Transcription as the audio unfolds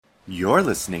You're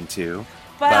listening to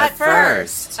But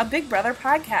First, a Big Brother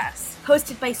podcast.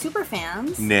 Hosted by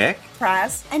superfans Nick,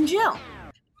 Praz and Jill.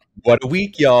 What a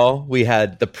week, y'all. We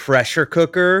had the pressure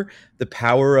cooker, the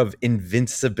power of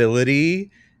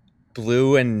invincibility,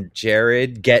 Blue and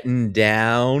Jared getting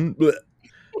down.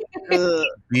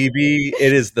 BB,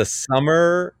 it is the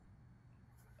summer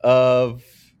of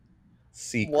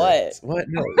secrets. What?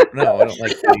 No, I don't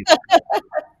like these.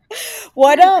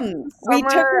 We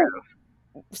took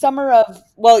summer of,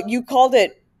 well, you called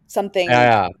it something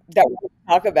that we could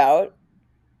talk about.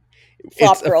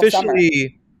 Flop Girl Summer.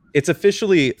 It's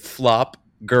officially Flop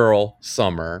Girl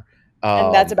Summer.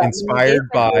 And that's about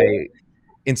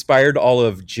inspired all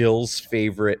of Jill's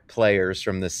favorite players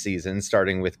from this season,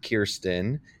 starting with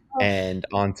Kirsten and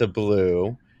onto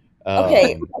Blue.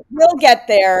 Okay, we'll get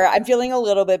there. I'm feeling a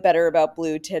little bit better about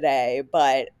Blue today,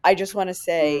 but I just want to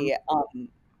say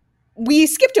we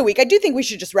skipped a week. I do think we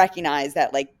should just recognize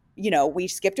that, we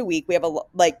skipped a week. We have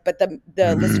but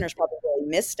the listeners probably really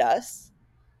missed us.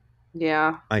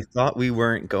 Yeah. I thought we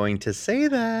weren't going to say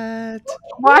that.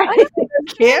 Why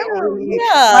can't we?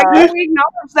 Yeah. Why can't we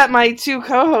acknowledge that my two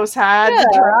co-hosts had to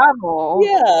travel?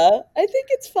 Yeah, I think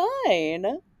it's fine.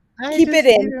 Keep it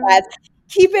in, Praz.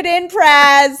 Keep it in,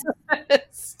 Praz.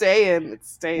 It's staying.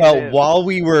 Well, while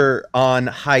we were on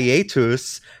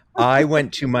hiatus, I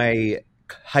went to my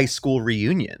high school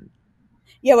reunion.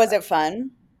 Yeah, was it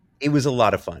fun? It was a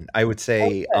lot of fun. I would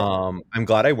say I'm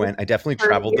glad I went. I definitely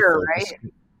traveled the furthest. Right?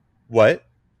 What?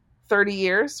 30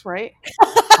 years, right?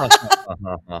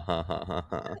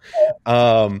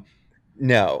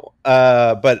 No.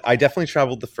 But I definitely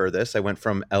traveled the furthest. I went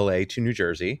from LA to New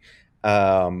Jersey.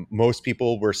 Most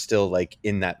people were still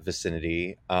in that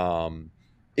vicinity.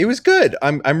 It was good.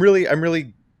 I'm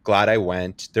really glad I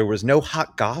went. There was no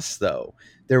hot goss though.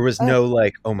 There was no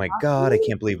oh my God, I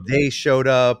can't believe they showed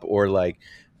up, or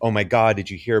oh my God, did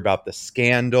you hear about the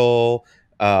scandal?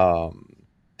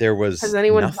 There was Has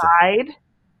anyone nothing. died?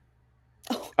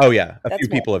 Oh yeah, a few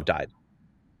people have died.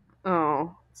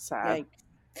 Oh, sad.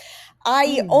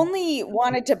 I only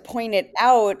wanted to point it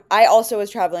out. I also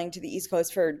was traveling to the East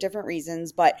Coast for different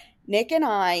reasons, but Nick and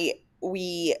I,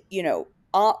 we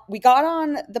got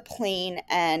on the plane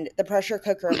and the pressure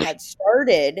cooker had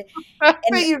started.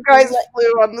 And you guys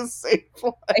flew on the same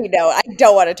plane. I know. I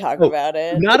don't want to talk about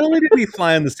it. Not only did we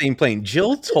fly on the same plane,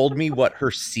 Jill told me what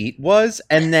her seat was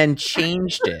and then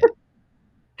changed it.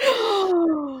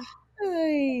 So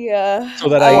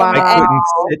that I couldn't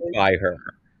sit by her.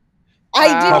 I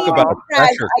didn't Talk even about a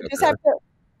Praz, pressure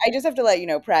I just have to let you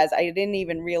know, Praz, I didn't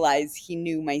even realize he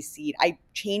knew my seat. I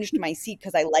changed my seat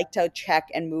because I like to check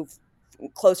and move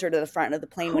closer to the front of the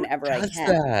plane whenever I can.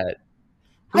 That?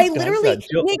 I literally,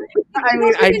 Nick,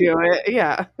 I do it.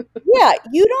 Yeah. Yeah,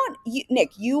 Nick,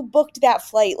 you booked that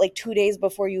flight 2 days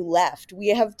before you left. We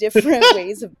have different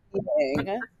ways of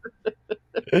being.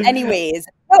 Anyways,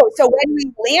 so when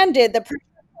we landed, the pressure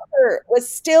cooker was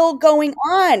still going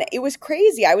on. It was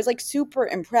crazy. I was super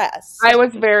impressed. I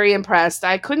was very impressed.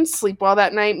 I couldn't sleep well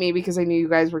that night, maybe because I knew you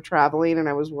guys were traveling and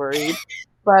I was worried.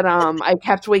 But I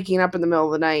kept waking up in the middle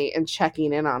of the night and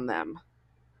checking in on them.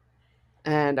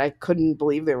 And I couldn't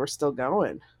believe they were still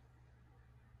going.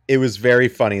 It was very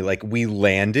funny. We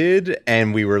landed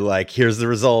and we were here's the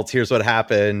results. Here's what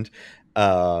happened.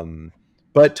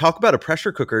 But talk about a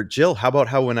pressure cooker. Jill, how about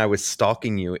how when I was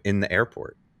stalking you in the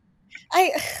airport? I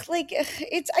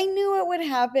knew it would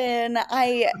happen.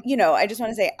 I just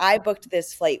want to say I booked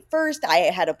this flight first. I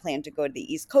had a plan to go to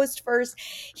the East Coast first.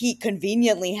 He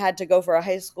conveniently had to go for a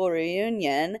high school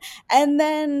reunion and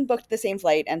then booked the same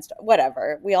flight and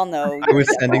whatever. We all know. I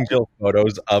was sending Jill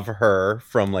photos of her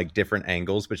from different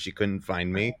angles, but she couldn't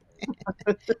find me.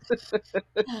 Why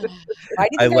do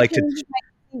you think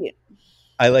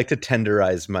I like to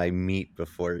tenderize my meat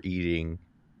before eating.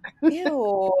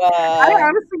 Ew. I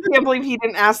honestly can't believe he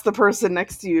didn't ask the person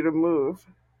next to you to move.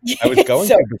 I was going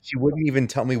to, but she wouldn't even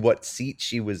tell me what seat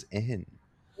she was in.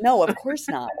 No, of course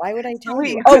not. Why would I tell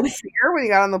you? You couldn't see her when you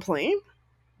got on the plane?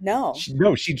 No.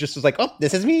 She just was oh,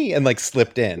 this is me, and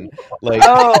slipped in. Wait,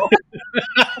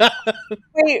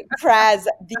 Praz,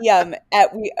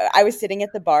 I was sitting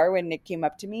at the bar when Nick came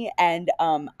up to me, and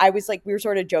I was we were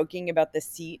sort of joking about the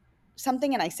seat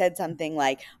something, and I said something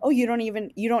oh, you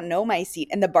don't know my seat,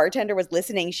 and the bartender was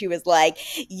listening. She was yeah,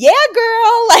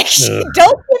 girl,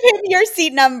 don't give him your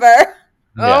seat number.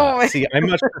 Yeah. Oh, see, I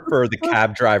much prefer the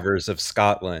cab drivers of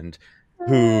Scotland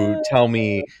who tell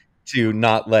me to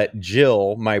not let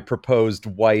Jill, my proposed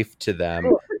wife to them,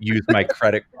 use my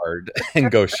credit card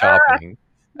and go shopping.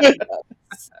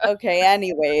 Okay,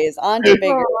 anyways, on to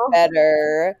bigger, Aw.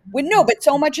 better. No, but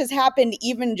so much has happened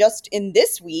even just in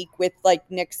this week with, like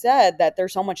Nick said, that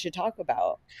there's so much to talk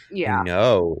about. I Yeah.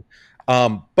 know.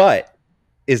 But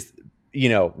is,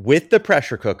 with the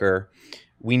pressure cooker,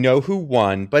 we know who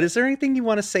won, but is there anything you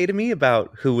want to say to me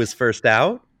about who was first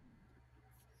out?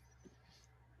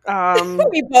 Um,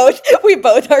 We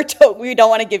both are we don't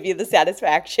want to give you the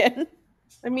satisfaction.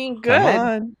 I mean, Come good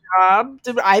on. job.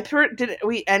 Did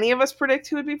we any of us predict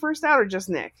who would be first out, or just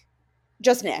Nick?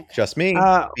 Just Nick. Just me.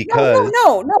 Uh, Because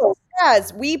No.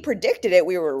 As we predicted it,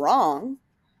 we were wrong.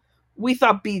 we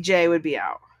thought BJ would be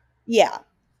out. Yeah.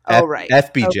 Oh, right. Okay.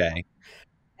 FBJ.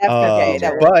 FBJ,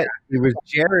 that was But it was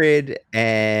Jared,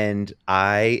 and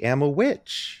I am a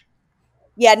witch.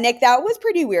 Yeah, Nick, that was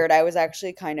pretty weird. I was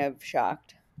actually kind of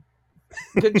shocked.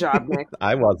 Good job, Nick.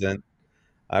 I wasn't.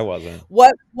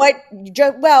 Well,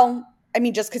 I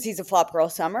mean, just because he's a flop girl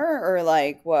summer, or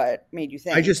like what made you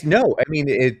think? I just know. I mean,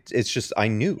 it's just I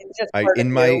knew. It's just I part of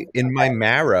in my you. in my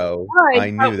marrow, Right, I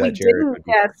knew but we that Jared didn't would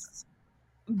be first. guess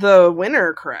the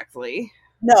winner correctly.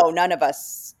 No, none of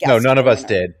us No, guessed none of the us winner.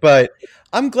 did. But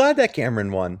I'm glad that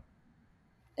Cameron won.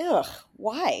 Ugh,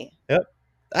 why? Yep.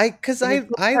 Because It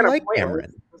was I kind of like pointless.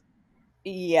 Cameron.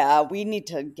 Yeah, we need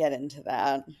to get into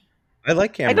that. I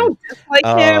like I Cameron. don't dislike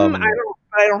him. Um,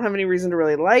 I don't have any reason to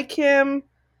really like him.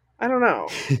 I don't know.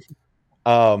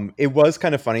 It was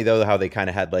kind of funny though how they kind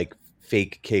of had like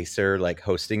fake Kaser like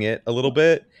hosting it a little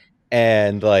bit,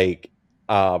 and like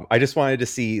I just wanted to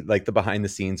see like the behind the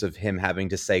scenes of him having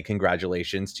to say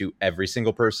congratulations to every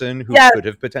single person who Yes, could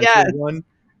have potentially yes. won.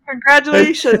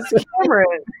 Congratulations,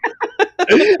 Cameron.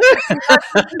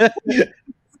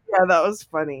 Yeah, that was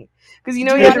funny. Because he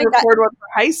Do you had to think that? record one for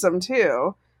Heisem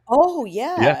too. Oh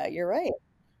Yeah. yeah, you're right.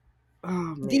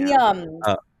 Oh The man.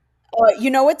 You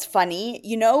know what's funny?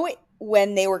 You know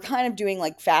when they were kind of doing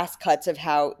like fast cuts of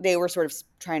how they were sort of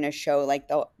trying to show like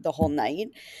the whole night.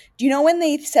 Do you know when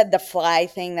they said the fly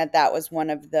thing that was one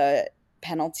of the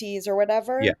penalties or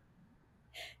whatever? Yeah.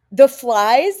 The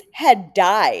flies had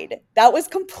died. That was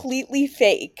completely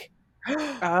fake.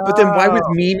 But then why was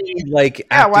Oh. Mimi like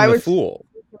Yeah, why acting a was she fool?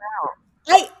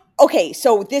 I Okay,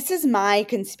 so this is my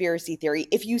conspiracy theory.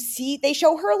 If you see, they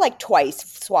show her like twice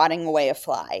swatting away a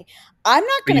fly. I'm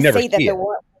not But you going to never say that see there it.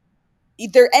 were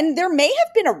and there may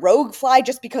have been a rogue fly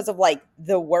just because of like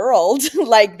the world,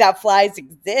 like that flies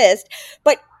exist,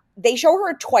 but they show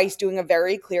her twice doing a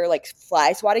very clear like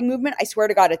fly swatting movement. I swear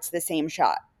to God, it's the same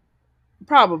shot.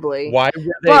 Probably. Why were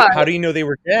they? But How do you know they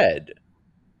were dead?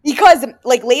 Because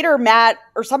like later Matt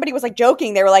or somebody was like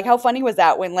joking. They were like, "How funny was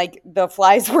that when like the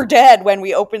flies were dead when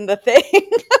we opened the thing?"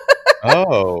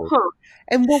 Oh, huh,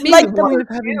 and what was maybe the Like one point or of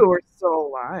having? two are still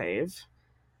alive.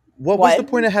 What was the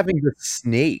what? point of having the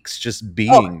snakes just Oh,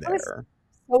 being it was there?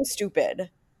 so stupid.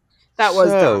 That was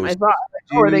dumb. So I thought, like,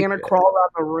 oh, are they gonna stupid. crawl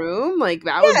around the room? Like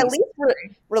that would Yeah, at be least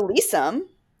scary. release them.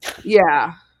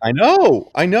 Yeah. I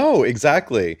know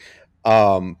exactly.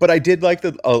 But I did like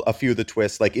a few of the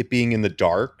twists, like it being in the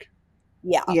dark.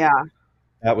 Yeah. Yeah.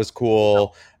 That was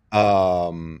cool.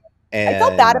 I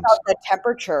felt bad And about the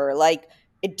temperature. Like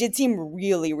it did seem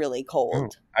really, really oh,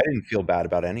 cold. I didn't feel bad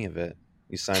about any of it.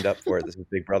 You signed up for it. This is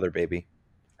Big Brother, baby.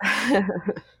 I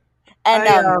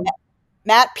And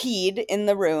Matt peed in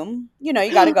the room. You know,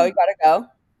 you gotta go.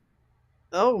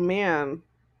 oh man.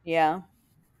 Yeah.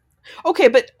 Okay,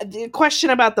 but the question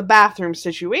about the bathroom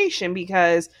situation,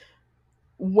 because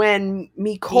when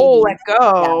Nicole Baby. let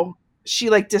go, she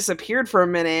like disappeared for a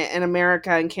minute, and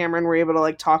America and Cameron were able to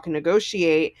like talk and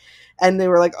negotiate, and they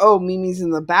were like, "Oh, Mimi's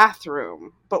in the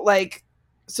bathroom." But like,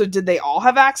 so did they all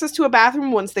have access to a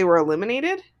bathroom once they were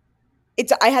eliminated?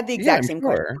 I had the Yeah, exact I'm same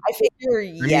question. sure. I figure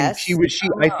I mean, yes.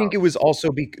 I think it was also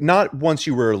not once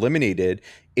you were eliminated,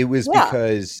 it was Yeah.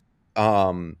 because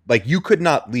like you could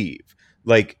not leave.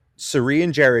 Like Suri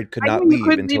and Jared could I not know you leave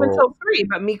couldn't leave until until three,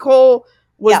 but Nicole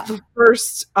was Yeah. the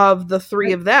first of the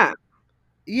three of them,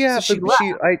 yeah, so she but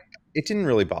left. it didn't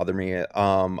really bother me.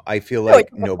 I feel No,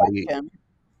 it's like just a question.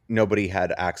 nobody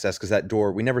had access because that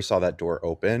door, we never saw that door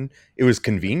open. It was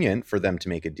convenient for them to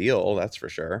make a deal, that's for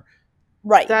sure.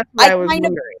 Right. That's what I I was kind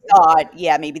of wondering. thought,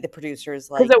 yeah, maybe the producers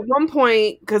Because like at one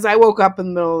point, because I woke up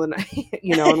in the middle of the night,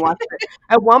 you know, and watched it.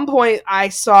 At one point, I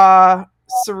saw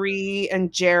Sari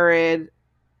and Jared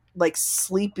like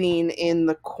sleeping in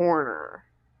the corner.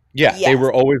 Yeah, they yes.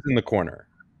 were always in the corner.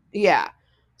 Yeah,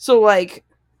 so like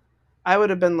I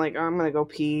would have been like, oh, I'm gonna go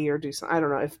pee or do something. I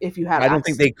don't know if you had I don't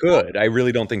think access. they could. I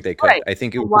really don't think they could. Right. I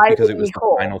think it So was just why because it didn't was the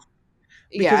Nicole? final.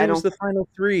 Yeah, Because I it was don't. the final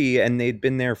three, and they'd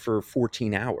been there for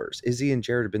 14 hours. Izzy and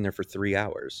Jared had been there for 3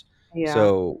 hours. Yeah.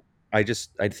 So I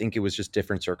think it was just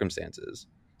different circumstances.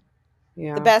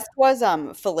 Yeah. The best was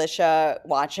Felicia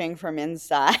watching from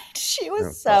inside. She was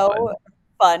Oh, so God.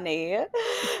 funny. It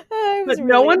But was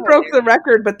no really one broke the hilarious.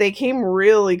 record, but they came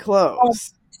really Oh,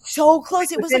 close. so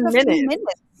close. It was like Within a few minutes.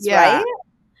 minutes, Yeah. right?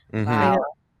 I Mhm. know. Wow.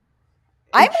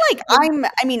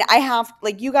 I mean, I have,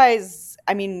 like, you guys,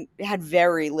 I mean, had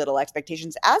very little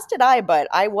expectations, as did I, but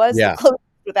I was the Yeah. closest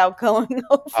without going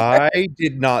over. I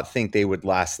did not think they would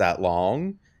last that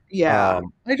long. Yeah.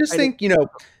 I just I did. think,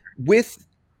 with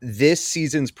this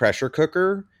season's pressure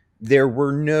cooker, there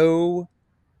were no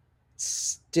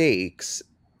stakes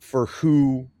for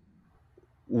who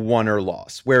won or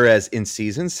lost. Whereas in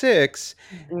season 6,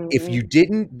 if Mhm. you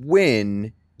didn't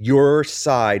win, your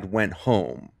side went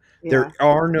home. There Yeah.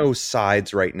 are no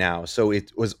sides right now. So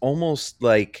it was almost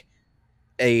like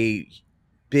a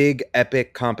big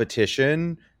epic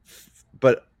competition,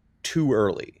 but too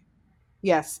early.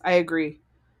 Yes, I agree.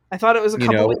 I thought it was a You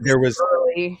couple know, weeks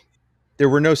early. there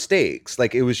were no stakes.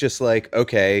 Like it was just like,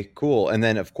 okay, cool. And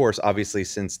then of course, obviously,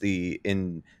 since the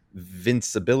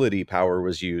invincibility power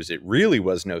was used, it really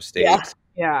was no Yeah. stakes.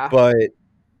 Yeah. But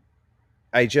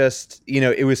I just,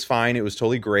 it was fine. It was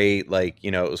totally great. Like,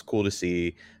 it was cool to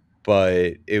see,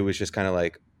 but it was just kind of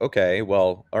like, okay,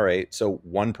 well, all right. So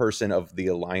one person of the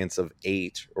alliance of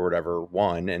 8 or whatever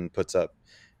won and puts up,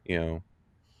 you know,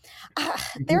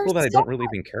 There's people that I so don't really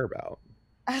even care about.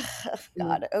 Mm.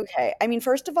 God, okay. I mean,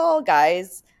 first of all,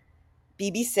 guys,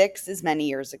 BB6 is many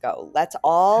years ago. Let's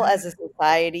all, as a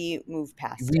society, move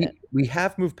past it. We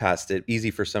have moved past it.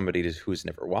 Easy for somebody who's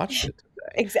never watched it to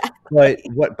say. But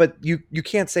Exactly. you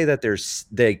can't say that there's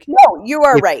like No, you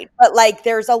are if right. But like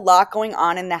there's a lot going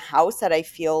on in the house that I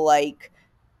feel like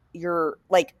you're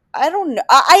like, I don't know.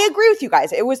 I agree with you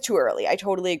guys. It was too early. I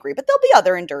totally agree. But there'll be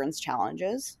other endurance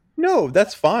challenges. no,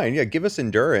 that's fine. Yeah, give us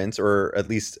endurance or at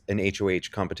least an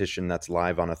HOH competition that's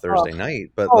live on a Oh, Thursday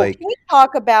night. But oh, like can we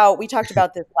talk about we talked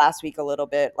about this last week a little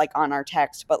bit, like on our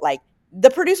text, but like the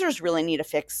producers really need to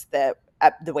fix the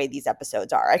way these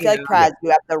episodes are. I feel like Yeah. yeah, Praz, you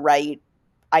have the right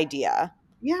idea.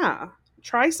 Yeah.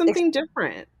 Try Ex- something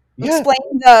different. yeah,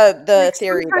 explain the Like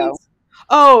theory though. sometimes.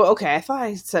 Oh, okay. I thought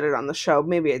I said it on the show.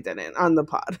 Maybe I didn't on the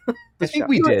pod, I the think show.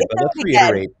 we You did, but said let's it again.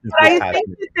 reiterate since But we're I passionate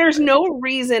think that there's about it. no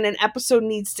reason an episode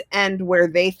needs to end where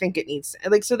they think it needs to.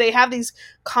 Like, so they have these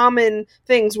common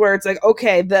things where it's like,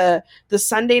 okay, the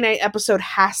Sunday night episode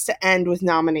has to end with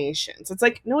nominations. It's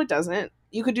like, no, it doesn't.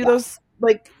 You could do those Yes.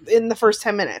 like in the first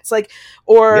 10 minutes. Like,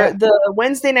 or Yeah. the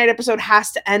Wednesday night episode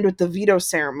has to end with the veto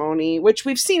ceremony, which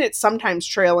we've seen it sometimes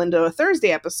trail into a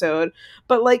Thursday episode.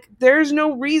 But like, there's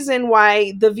no reason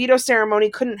why the veto ceremony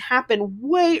couldn't happen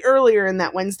way earlier in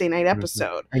that Wednesday night Mhm.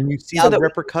 episode And you see so Yep. the that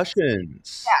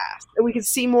repercussions. we could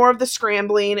see more of the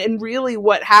scrambling and really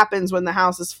what happens when the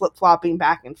house is flip-flopping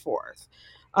back and forth.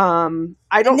 I And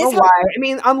don't know this house, why. I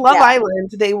mean, on Love yeah.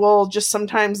 Island, they will just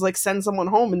sometimes like send someone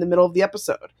home in the middle of the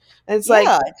episode. And it's like,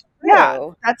 Yeah, it's yeah,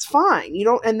 true. that's fine. You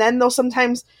don't, and then they'll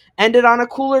sometimes end it on a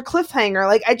cooler cliffhanger.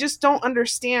 Like, I just don't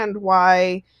understand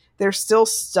why they're still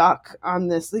stuck on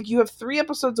this. Like, you have 3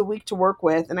 episodes a week to work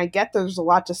with, and I get there's a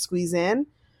lot to squeeze in,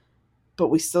 but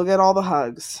we still get all the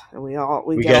hugs, and we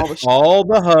We get get all the all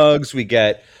the hugs. We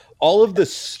get all of the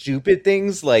stupid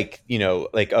things like,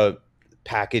 like a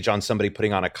package on somebody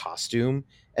putting on a costume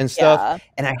and stuff. Yeah.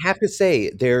 And I have to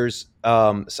say,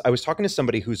 I was talking to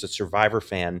somebody who's a Survivor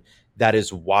fan that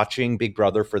is watching Big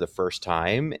Brother for the first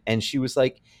time. And she was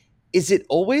like, is it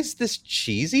always this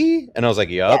cheesy? And I was like,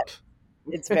 Yeah. yup.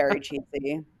 It's very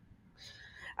cheesy.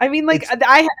 I mean, like It's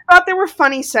I thought there were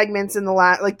funny segments in the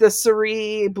like the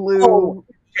Cerie Oh, Blue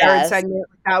Jared yes. segment.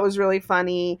 That was really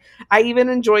funny. I even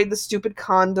enjoyed the stupid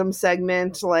condom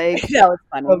segment, like That was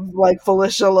funny. of like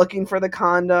Felicia looking for the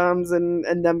condoms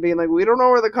and them being like, we don't know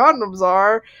where the condoms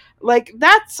are. Like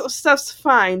that stuff's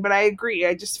fine, but I agree.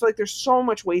 I just feel like there's so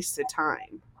much wasted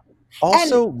time. And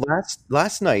also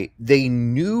last night they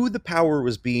knew the power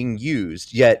was being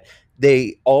used, yet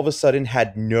they all of a sudden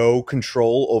had no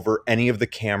control over any of the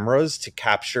cameras to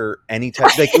capture any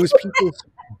type, like it was people's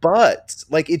butts.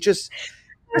 Like it just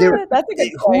they're that's a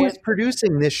good who is point.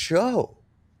 producing this show?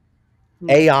 Hmm.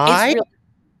 It's AI?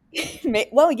 really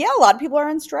well, yeah, a lot of people are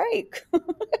on strike.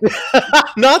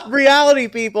 Not reality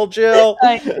people, Jill.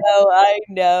 I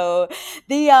know.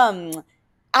 The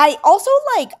I also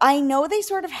like I know they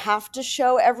sort of have to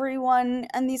show everyone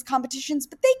in these competitions,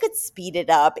 but they could speed it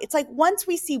up. It's like once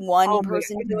we see one Oh my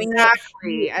person doing it,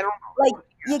 exactly. I don't like know.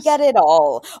 you Yes. get it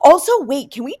all. Also,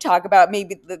 wait, can we talk about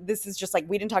maybe this is just like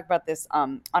we didn't talk about this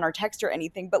on our text or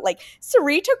anything, but like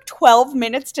Sari took 12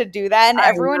 minutes to do that and I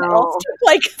everyone else know. took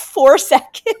like 4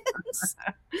 seconds.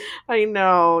 I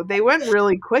know. They went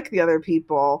really quick, the other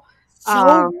people.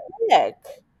 So quick.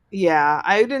 Yeah,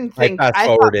 I didn't I think. fast I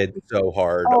thought. forwarded so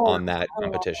hard Oh, on that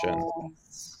competition.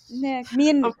 Nick, me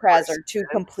and Of Praz course are too you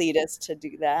did. completists to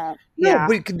do that. No, Yeah.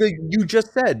 but you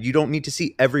just said you don't need to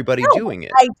see everybody No, doing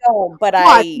it. I don't, but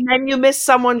What? And then you miss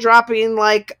someone dropping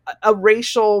like a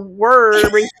racial word,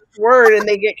 racist word, and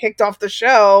they get kicked off the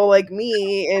show, like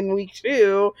me in week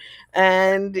 2.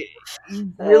 And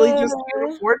you really just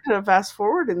can't uh, afford to fast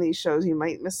forward in these shows. You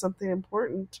might miss something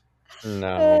important. No.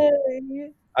 uh,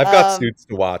 I've got um, Suits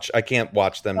to watch. I can't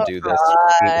watch them oh do this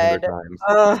 800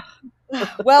 God. times.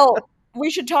 Well, we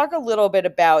should talk a little bit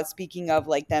about, speaking of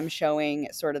like them showing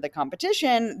sort of the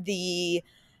competition, the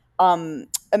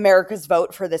America's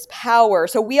vote for this power.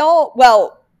 So we all,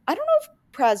 well, I don't know if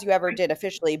Praz you ever did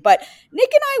officially, but Nick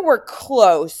and I were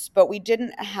close, but we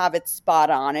didn't have it spot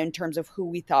on in terms of who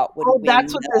we thought would Oh,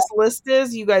 that's win. what this list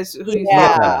is? You guys, who you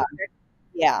thought? Yeah, Yeah,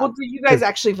 yeah. Well, did you guys because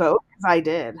actually vote? Because I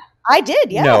did. I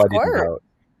did, yeah, no, of I didn't course. vote.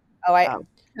 Oh, Oh.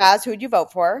 Praz, who'd you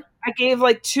vote for? I gave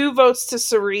like 2 votes to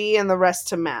Sari and the rest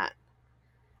to Matt.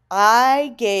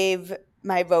 I gave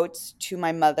my votes to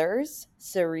my mothers,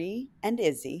 Sari and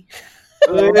Izzy.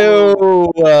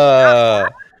 Ew.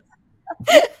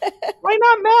 Why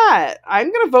not Matt?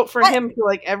 I'm gonna vote for him for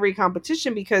like every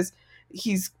competition because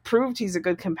he's proved he's a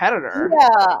good competitor.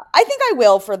 Yeah, I think I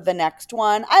will for the next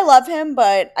one. I love him,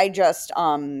 but I just I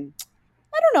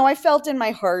don't know, I felt in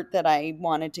my heart that I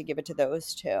wanted to give it to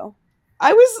those two.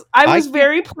 I I was think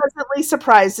very pleasantly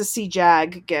surprised to see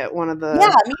Jag get one of Yeah,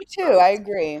 the me too. I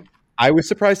agree. I was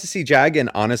surprised to see Jag, and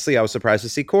honestly, I was surprised to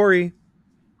see Corey.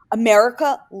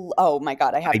 America, oh my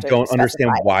God, I have I to don't specify.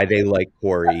 understand why they like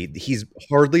Corey. He's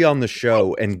hardly on the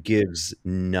show and gives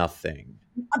nothing.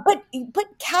 But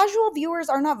casual viewers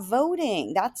are not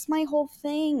voting. That's my whole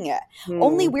thing.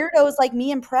 Only Hmm, weirdos like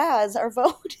me and Praz are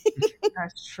voting.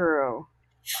 that's true.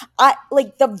 I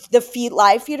like the feed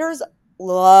live feeders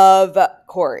love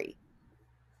Corey.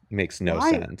 Makes no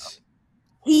Why? sense.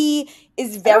 He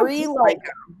is I don't very dislike like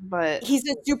him, but he's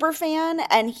a super fan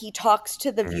and he talks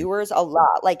to the Mhm. viewers a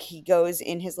lot. Like he goes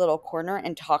in his little corner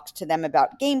and talks to them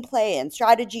about gameplay and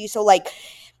strategy. So like,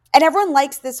 and everyone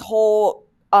likes this whole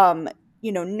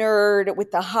nerd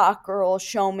with the hot girl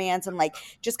showmance and like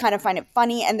just kind of find it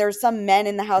funny. And there's some men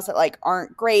in the house that like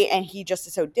aren't great and he just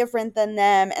is so different than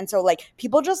them. And so like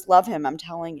people just love him, I'm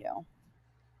telling you.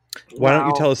 Why don't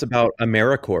you wow. tell us about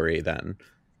AmeriCorey then?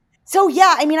 So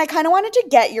yeah, I mean, I kind of wanted to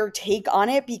get your take on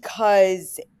it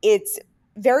because it's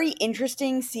very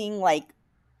interesting seeing like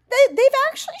they've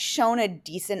actually shown a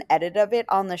decent edit of it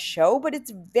on the show, but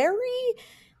it's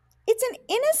an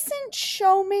innocent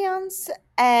showmance,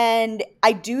 and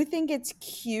I do think it's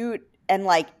cute and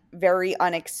like very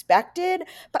unexpected,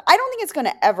 but I don't think it's going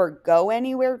to ever go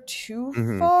anywhere too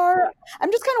Mhm. far.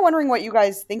 I'm just kind of wondering what you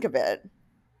guys think of it.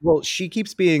 Well, she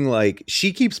keeps being like,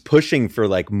 she keeps pushing for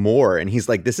like more, and he's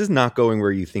like, "This is not going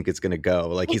where you think it's going to go."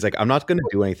 Like, he's like, "I'm not going to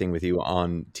do anything with you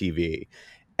on TV,"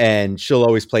 and she'll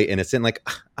always play innocent, like,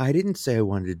 "I didn't say I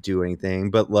wanted to do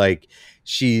anything," but like,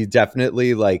 she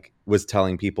definitely like was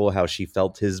telling people how she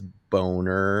felt his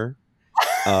boner.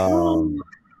 Um,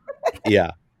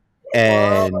 yeah,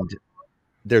 and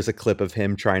there's a clip of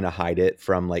him trying to hide it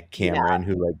from like Yeah, Cameron,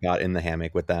 who like got in the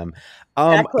hammock with them.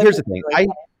 that clip Here's is the thing. really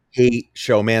I hate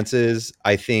showmances.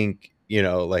 I think,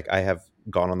 like I have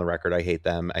gone on the record, I hate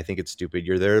them. I think it's stupid.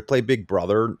 You're there to play Big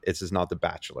Brother. This is not The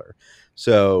Bachelor.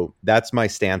 So that's my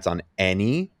stance on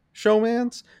any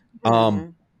showmance. Um,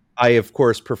 Mhm. I of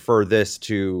course prefer this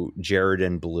to Jared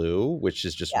and Blue, which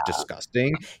is just Yeah.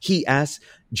 disgusting.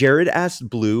 Jared asked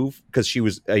Blue because she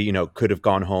was, could have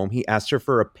gone home. He asked her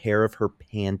for a pair of her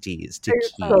panties to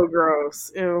It's keep. so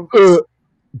gross. Ew. Ugh,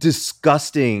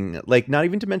 disgusting. Like, not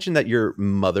even to mention that your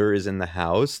mother is in the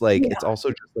house. Like, Yeah. it's also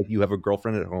just like you have a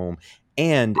girlfriend at home,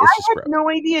 and I it's just had gross. no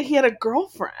idea he had a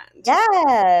girlfriend.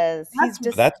 Yes, he's That's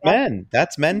just That's men.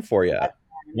 That's men for you.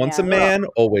 Once a yeah. ugh. man,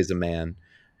 always a man.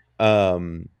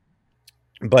 Um,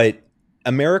 But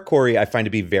AmeriCorey, I find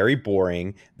to be very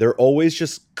boring. They're always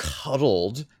just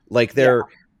cuddled. Like Yeah.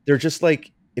 they're just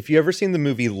like, if you ever seen the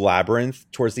movie Labyrinth,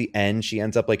 towards the end, she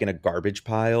ends up like in a garbage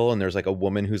pile, and there's like a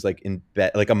woman who's like in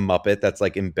bed, like a Muppet that's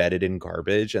like embedded in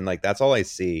garbage, and like that's all I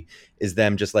see is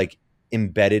them just like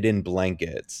embedded in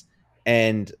blankets.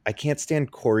 And I can't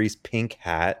stand Corey's pink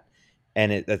hat,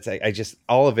 and that's I just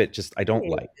all of it just I don't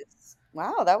like.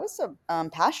 Wow, that was so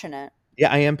passionate.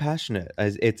 Yeah, I am passionate.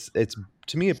 It's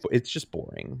to me it's just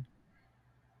boring.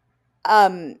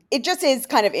 It just is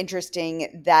kind of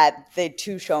interesting that the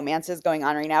two showmances going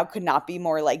on right now could not be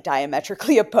more like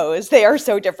diametrically opposed. They are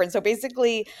so different. So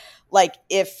basically, like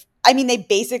they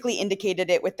basically indicated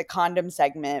it with the condom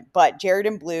segment, but Jared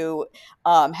and Blue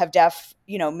have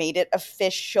made it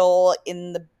official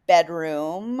in the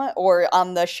bedroom or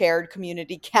on the shared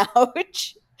community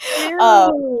couch.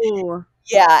 Ew.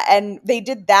 Yeah, and they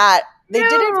did that. They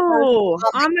did it first Ew.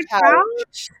 on On the the couch.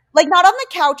 couch? Like, not on the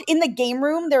couch. In the game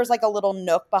room, there's like a little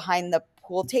nook behind the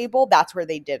pool table. That's where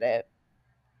they did it.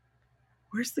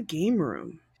 Where's the game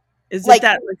room? Is Like- it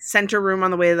that like center room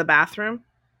on the way to the bathroom?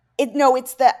 No,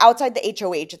 it's the outside the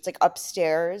HOH. It's like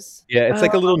upstairs. Yeah, it's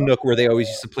like a little nook where they always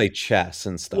used to play chess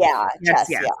and stuff. Yeah, Yes, chess.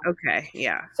 yes. Yeah. Okay,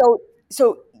 yeah.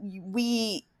 So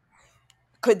we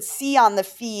could see on the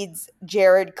feeds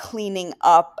Jared cleaning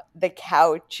up the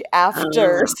couch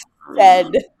after said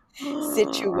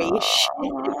situation.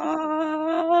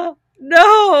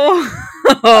 No.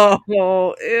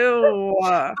 Oh, ew.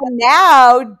 But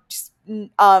now,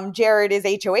 Jared is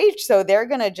HOH, so they're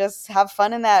gonna just have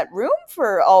fun in that room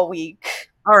for all week.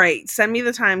 All right, send me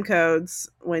the time codes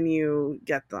when you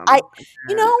get them.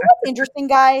 You know what's interesting,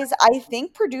 guys? I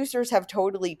think producers have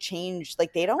totally changed.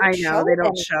 Like, they don't I show know they don't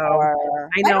anymore. show. I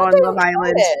Why know don't on they Love show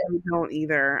Island it? they don't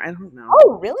either. I don't know.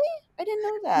 Oh, really? I didn't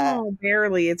know that. No,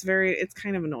 barely. It's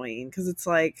kind of annoying because it's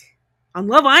like on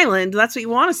Love Island, that's what you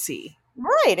want to see.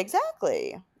 Right,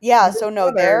 exactly. Yeah, so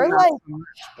no, they're Not like so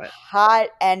much, but hot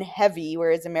and heavy,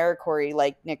 whereas AmeriCorey,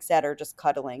 like Nick said, are just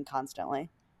cuddling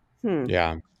constantly.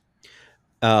 Yeah.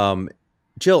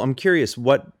 Jill, I'm curious,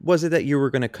 what was it that you were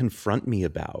going to confront me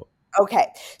about? Okay,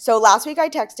 so last week I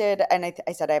texted and I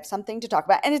said I have something to talk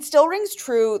about, and it still rings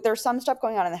true. There's some stuff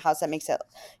going on in the house that makes it,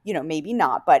 maybe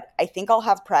not, but I think I'll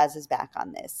have Praz's back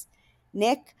on this.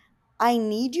 Nick, I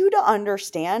need you to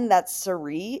understand that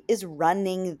Sari is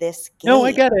running this game. No,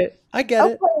 I get it. I get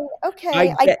it.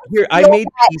 Okay. I made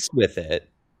peace with it,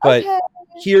 but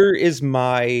here is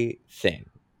my thing.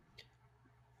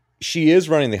 She is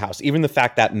running the house. Even the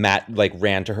fact that Matt like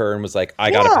ran to her and was like,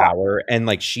 I got a power, and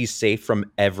like she's safe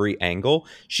from every angle.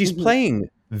 She's playing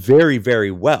very, very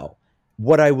well.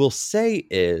 What I will say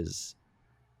is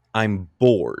I'm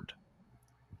bored.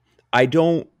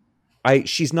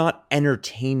 She's not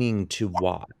entertaining to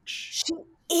watch. She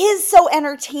is so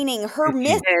entertaining. Her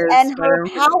myths and her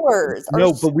powers.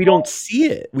 No, but we don't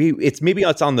see it. Maybe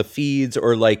it's on the feeds,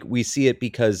 or like we see it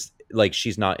because like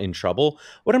she's not in trouble.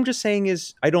 What I'm just saying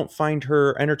is I don't find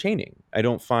her entertaining. I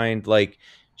don't find like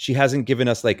she hasn't given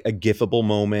us like a gifable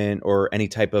moment or any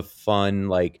type of fun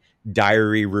like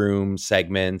diary room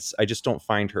segments. I just don't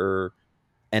find her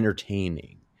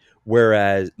entertaining.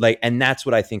 Whereas like, and that's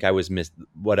what I think I was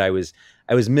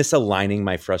misaligning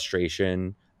my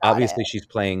frustration. Obviously she's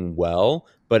playing well,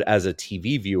 but as a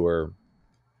TV viewer,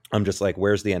 I'm just like,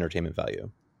 where's the entertainment value?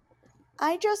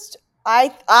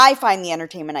 I find the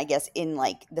entertainment, I guess, in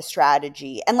like the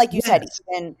strategy. And like you said,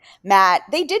 even Matt,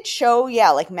 they did show,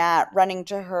 like Matt running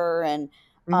to her, and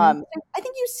I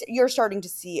think you're starting to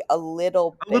see a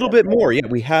little bit more. Yeah,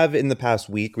 we have in the past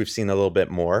week, we've seen a little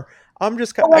bit more. I'm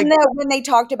just when they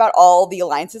talked about all the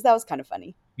alliances, that was kind of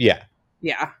funny. Yeah.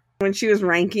 When she was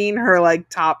ranking her like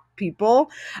top people,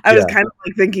 I was kind of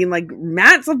like thinking like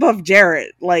Matt's above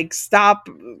Jarrett. Like, stop.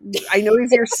 I know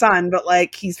he's your son, but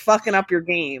like he's fucking up your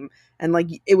game, and like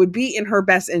it would be in her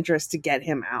best interest to get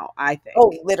him out. I think.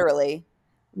 Oh, literally.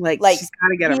 Like she's got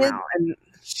to get him out, and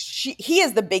he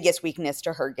is the biggest weakness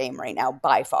to her game right now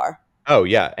by far. Oh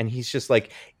yeah, and he's just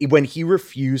like when he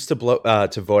refused to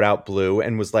vote out Blue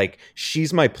and was like,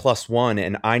 "She's my +1,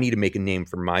 and I need to make a name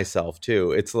for myself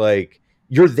too." It's like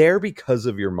you're there because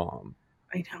of your mom.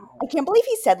 I know. I can't believe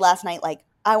he said last night, like,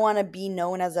 "I want to be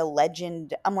known as a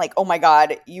legend." I'm like, oh my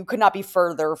god, you could not be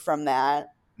further from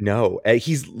that. No,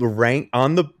 he's ranked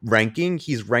on the ranking.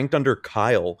 He's ranked under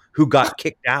Kyle, who got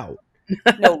kicked out.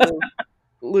 No,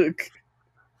 Luke.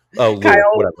 Oh, Luke, Kyle.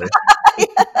 whatever.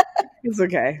 It's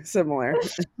okay. Similar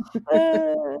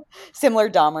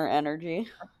Dahmer energy.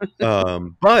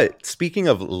 But speaking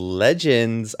of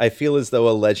legends, I feel as though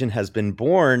a legend has been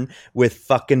born with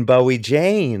fucking Bowie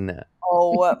Jane.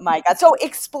 Oh my god. So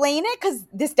explain it, because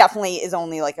this definitely is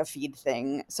only like a feed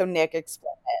thing. So Nick,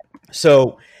 explain it.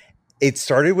 So it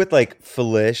started with like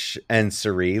Felish and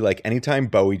Sari. Like anytime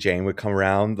Bowie Jane would come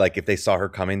around, like if they saw her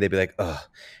coming, they'd be like, ugh,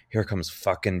 here comes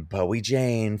fucking Bowie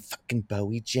Jane, fucking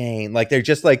Bowie Jane. Like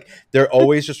they're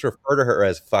always just refer to her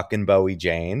as fucking Bowie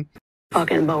Jane.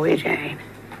 Fucking Bowie Jane.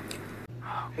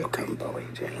 Fucking Bowie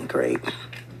Jane, great.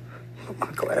 Put my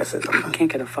glasses on. I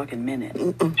can't get a fucking minute.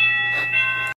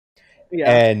 Yeah.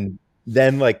 And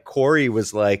then like Corey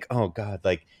was like, oh God,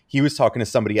 like he was talking to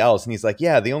somebody else and he's like,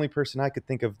 yeah, the only person I could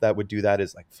think of that would do that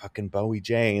is like fucking Bowie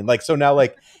Jane. Like, so now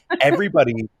like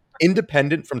everybody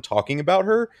independent from talking about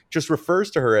her just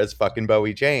refers to her as fucking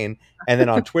Bowie Jane. And then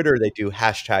on Twitter, they do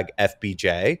hashtag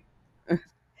FBJ.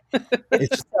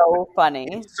 It's so funny.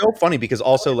 It's so funny because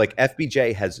also like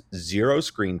FBJ has 0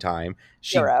 screen time.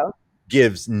 She 0.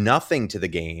 gives nothing to the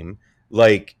game.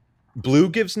 Like Blue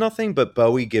gives nothing, but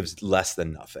Bowie gives less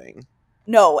than nothing.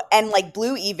 No, and like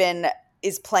Blue even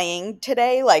is playing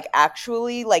today, like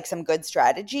actually like some good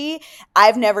strategy.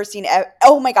 I've never seen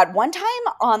oh my god, one time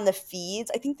on the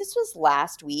feeds, I think this was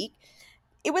last week,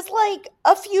 it was like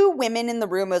a few women in the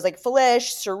room. It was like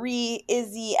Felish, Sari,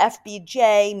 Izzy,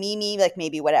 FBJ, Mimi, like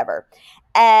maybe whatever.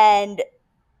 And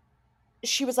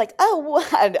she was like, oh,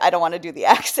 I don't want to do the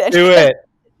accent. Do it.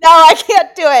 No, I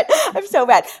can't do it. I'm so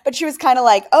bad. But she was kind of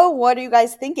like, oh, what are you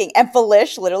guys thinking? And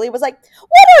Felish literally was like,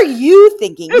 what are you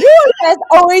thinking? You guys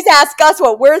always ask us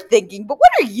what we're thinking, but what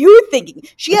are you thinking?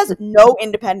 She has no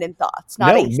independent thoughts.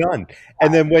 None.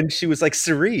 And then when she was like,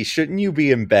 Sari, shouldn't you be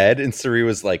in bed? And Sari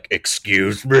was like,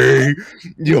 excuse me?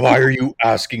 Why are you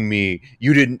asking me?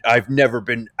 I've never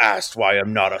been asked why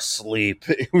I'm not asleep.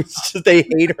 It was just, they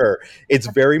hate her. It's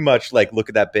very much like, look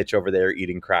at that bitch over there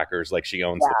eating crackers like she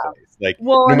owns the place. Like,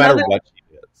 Well, no matter what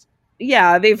she is.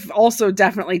 Yeah, they've also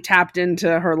definitely tapped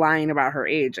into her lying about her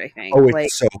age, I think. Oh,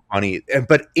 it's so funny.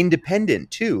 But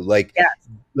independent too. Like, yes.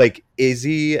 Like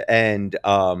Izzy and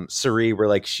Sari were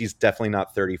like, she's definitely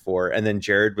not 34. And then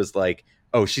Jared was like,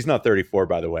 oh, she's not 34,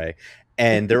 by the way.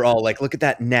 And they're all like, look at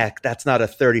that neck. That's not a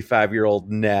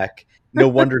 35-year-old neck. No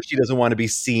wonder she doesn't want to be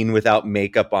seen without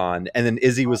makeup on. And then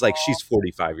Izzy was like, she's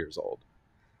 45 years old.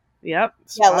 Yep.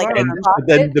 Yeah, like, and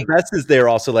then the best is they're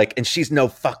also like, and she's no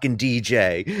fucking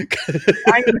DJ.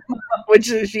 Which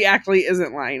she actually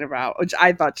isn't lying about, which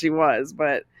I thought she was,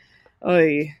 but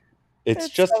it's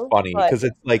just so funny because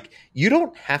it's like, you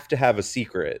don't have to have a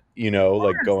secret,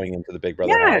 like going into the Big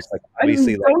Brother house. Like,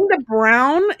 obviously, going to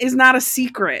Brown is not a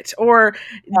secret, or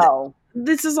no.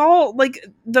 This is all like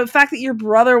the fact that your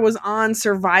brother was on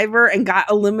Survivor and got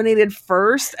eliminated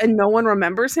first and no one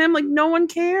remembers him. Like, no one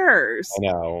cares. I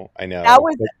know. That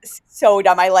was so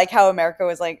dumb. I like how America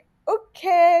was like,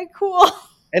 okay, cool.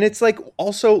 And it's like,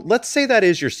 also, let's say that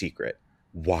is your secret.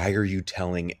 Why are you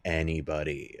telling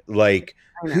anybody? Like,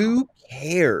 who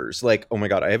cares? Like, oh my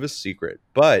God, I have a secret.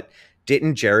 But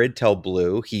didn't Jared tell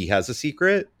Blue he has a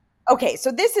secret? Okay,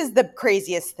 so this is the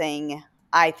craziest thing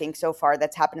I think so far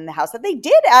that's happened in the house that they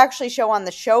did actually show on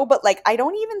the show, but like I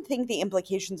don't even think the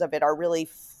implications of it are really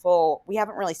full. We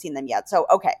haven't really seen them yet. So,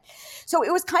 okay. So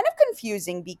it was kind of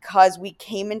confusing because we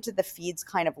came into the feeds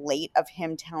kind of late of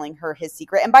him telling her his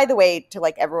secret. And by the way, to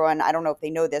like everyone, I don't know if they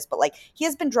know this, but like he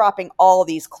has been dropping all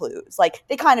these clues. Like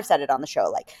they kind of said it on the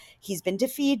show. Like he's been to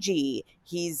Fiji.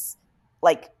 He's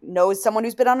like knows someone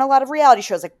who's been on a lot of reality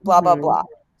shows, like blah, blah, blah.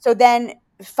 So then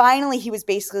finally he was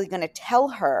basically going to tell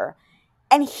her.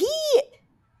 And he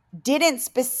didn't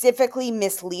specifically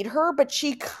mislead her, but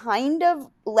she kind of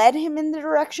led him in the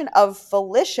direction of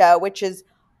Felicia, which is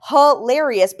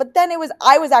hilarious. But then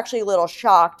I was actually a little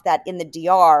shocked that in the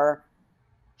DR,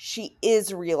 she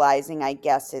is realizing, I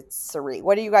guess, it's Sari.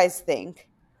 What do you guys think?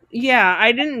 Yeah,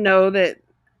 I didn't know that,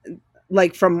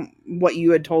 like, from what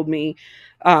you had told me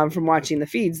from watching the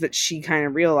feeds, that she kind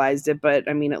of realized it. But,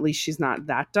 I mean, at least she's not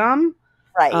that dumb.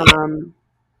 Right.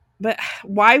 But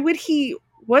why would he?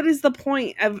 What is the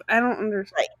point of? I don't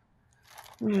understand.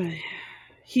 Right.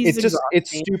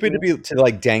 It's stupid to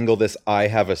like dangle this I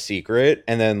have a secret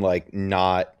and then like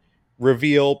not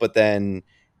reveal, but then,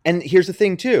 and here's the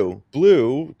thing too,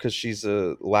 Blue, because she's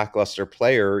a lackluster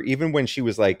player, even when she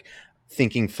was like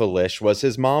thinking Felish was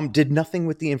his mom, did nothing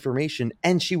with the information,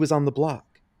 and she was on the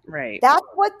block. Right. That's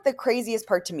what the craziest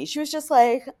part to me. She was just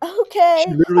like, okay.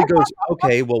 She literally goes,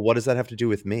 okay, well, what does that have to do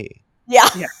with me? Yeah.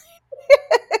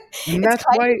 And that's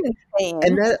why,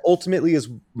 and that ultimately is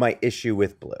my issue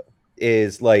with Blue,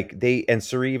 is like and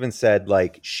Sari even said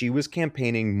like she was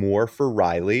campaigning more for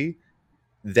Riley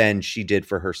than she did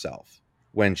for herself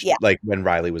when when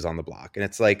Riley was on the block. And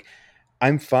it's like,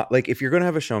 I'm fine. Like, if you're going to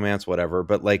have a showmance, whatever,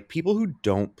 but like people who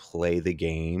don't play the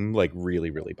game, like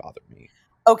really, really bother me.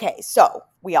 Okay. So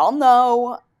we all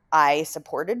know I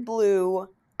supported Blue.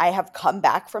 I have come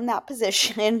back from that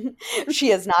position.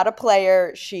 She is not a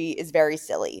player. She is very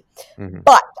silly. Mm-hmm.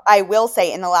 But I will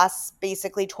say in the last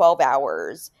basically 12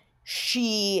 hours,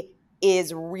 she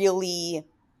is really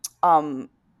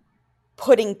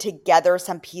putting together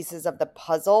some pieces of the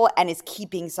puzzle and is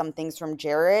keeping some things from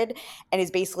Jared and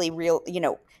is basically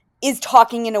is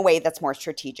talking in a way that's more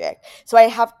strategic. So I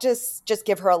have to just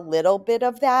give her a little bit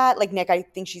of that. Like Nick, I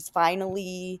think she's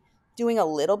finally doing a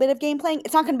little bit of game playing.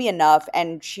 It's not going to be enough,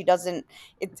 and it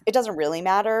doesn't really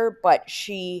matter, but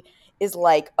she is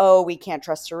like, oh, we can't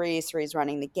trust Sari. Sari's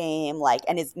running the game, like,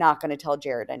 and is not going to tell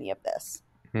Jared any of this.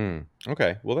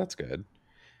 Okay, well, that's good.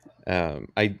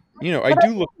 I You know, I do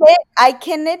look. I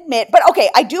can admit, but okay,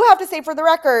 I do have to say for the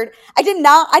record, I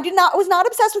was not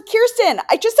obsessed with Kirsten.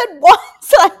 I just said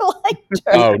once I liked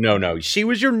her. Oh no, she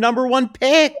was your number one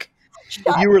pick.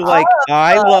 Shut You were like, up.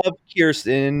 I love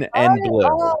Kirsten and Blue.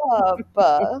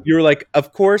 Up. You were like,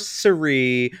 of course,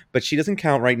 Sari, but she doesn't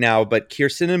count right now. But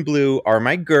Kirsten and Blue are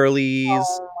my girlies.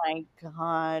 Oh my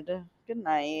god. Good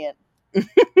night.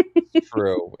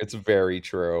 True. It's very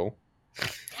true.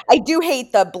 I do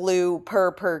hate the blue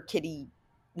per kitty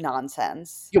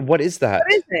nonsense. Yeah, what is that?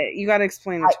 What is it? You got to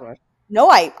explain it to us. No,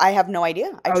 I have no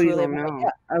idea. I You truly don't have no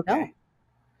know. idea.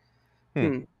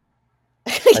 Okay.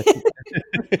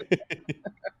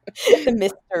 The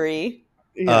mystery.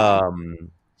 Yeah.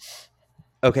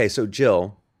 Okay, so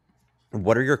Jill,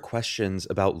 what are your questions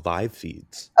about live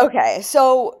feeds? Okay,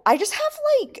 so I just have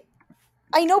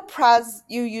I know Praz,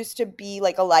 you used to be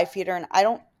like a live feeder, and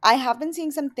I have been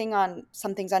seeing some things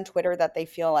on Twitter that they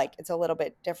feel like it's a little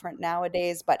bit different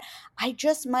nowadays, but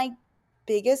my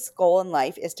biggest goal in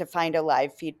life is to find a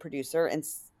live feed producer and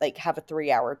like have a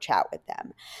 3-hour chat with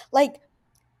them. Like,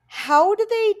 how do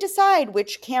they decide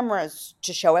which cameras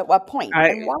to show at what point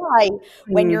and why,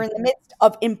 when you're in the midst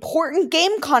of important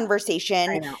game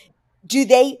conversation, do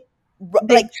they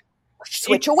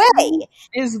switch away?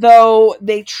 As though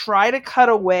they try to cut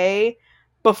away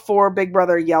before Big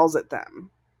Brother yells at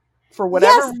them for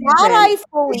whatever reason. That I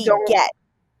fully get.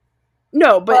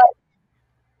 No, but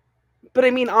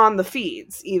I mean on the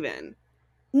feeds even.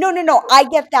 No, I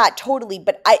get that totally,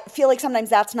 but I feel like sometimes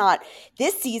that's not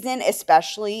this season,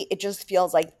 especially. It just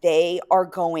feels like they are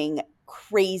going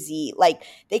crazy. Like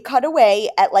they cut away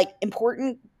at like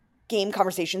important game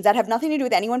conversations that have nothing to do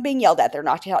with anyone being yelled at. They're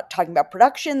not talking about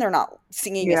production. They're not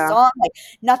singing a song, like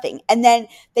nothing. And then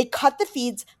they cut the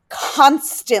feeds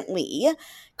constantly.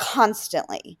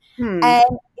 And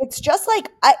it's just like,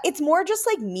 it's more just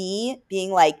like me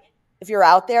being like, if you're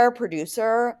out there,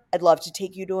 producer, I'd love to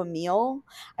take you to a meal.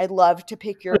 I'd love to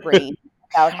pick your brain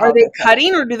about how. Are they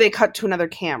cutting or do they cut to another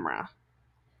camera?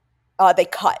 They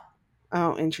cut.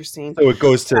 Oh, interesting. So it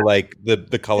goes to like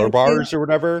the color bars or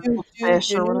whatever.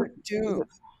 Fish or whatever.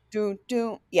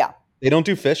 Yeah. They don't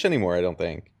do fish anymore, I don't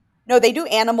think. No, they do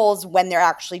animals when they're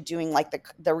actually doing like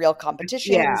the real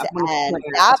competitions and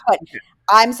that. But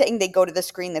I'm saying they go to the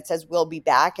screen that says "We'll be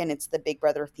back" and it's the Big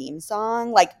Brother theme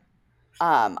song, like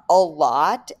a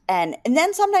lot. And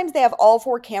then sometimes they have all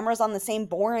 4 cameras on the same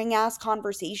boring ass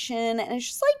conversation, and it's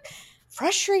just like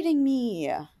frustrating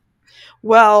me.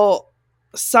 Well,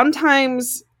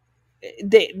 sometimes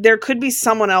there could be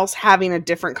someone else having a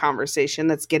different conversation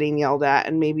that's getting yelled at,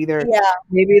 and maybe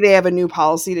they have a new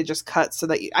policy to just cut so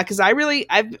that because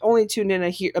I've only tuned in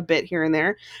a bit here and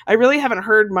there. I really haven't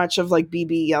heard much of like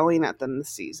BB yelling at them this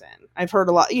season. I've heard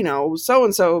a lot, so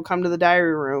and so come to the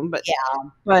diary room, but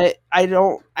I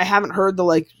haven't heard the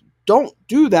like don't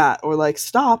do that or like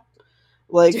stop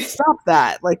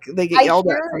that. Like they get yelled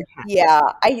at sometimes. Yeah,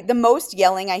 the most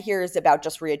yelling I hear is about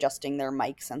just readjusting their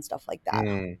mics and stuff like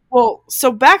that. Well,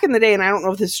 so back in the day, and I don't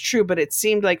know if this is true, but it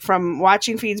seemed like from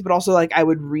watching feeds, but also like I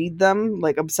would read them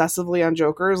like obsessively on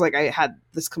Jokers. Like I had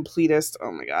this completist.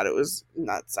 Oh my God, it was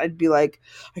nuts. I'd be like,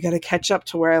 I got to catch up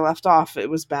to where I left off. It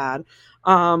was bad.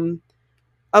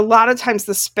 A lot of times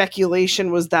the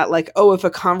speculation was that like, oh, if a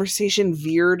conversation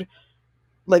veered,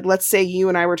 like let's say you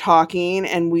and I were talking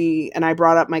and I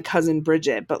brought up my cousin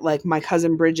Bridget, but like my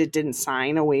cousin Bridget didn't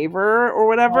sign a waiver or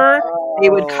whatever, they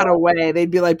would cut away. They'd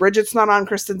be like, Bridget's not on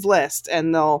Kristen's list,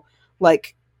 and they'll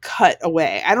like cut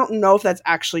away. I don't know if that's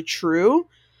actually true,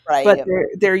 right? But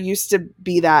there used to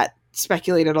be that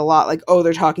speculated a lot, like, oh,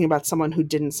 they're talking about someone who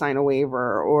didn't sign a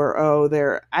waiver, or oh,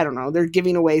 they're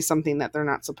giving away something that they're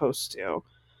not supposed to.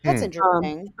 That's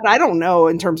interesting. But I don't know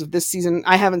in terms of this season.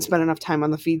 I haven't spent enough time on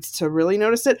the feeds to really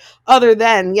notice it. Other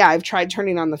than, I've tried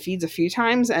turning on the feeds a few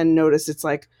times and noticed it's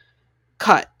like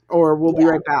cut or we'll be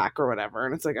right back or whatever.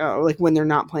 And it's like, oh, like when they're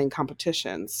not playing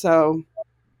competitions. So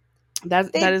that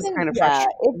is kind of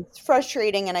frustrating. It's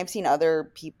frustrating, and I've seen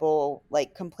other people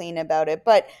like complain about it.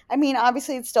 But I mean,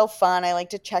 obviously it's still fun. I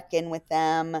like to check in with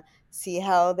them, see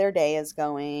how their day is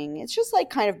going. It's just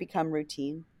like kind of become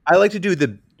routine. I like to do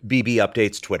the BB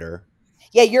updates Twitter.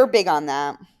 Yeah, you're big on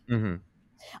that. Mm-hmm.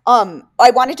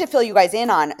 I wanted to fill you guys in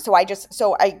on. So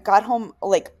I got home,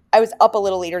 like I was up a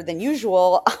little later than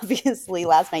usual. Obviously,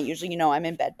 last night. Usually, I'm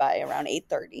in bed by around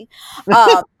 8:30.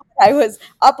 I was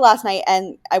up last night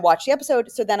and I watched the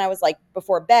episode. So then I was like,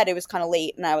 before bed, it was kind of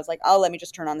late, and I was like, oh, let me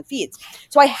just turn on the feeds.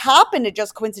 So I happened to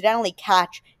just coincidentally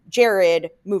catch Jared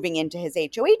moving into his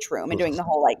HOH room and doing the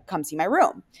whole like, come see my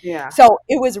room. Yeah. So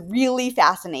it was really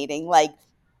fascinating. Like,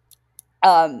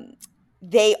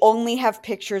 they only have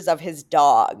pictures of his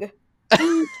dog.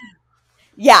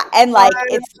 Yeah, and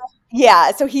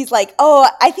so he's like, oh,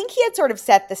 I think he had sort of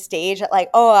set the stage at like,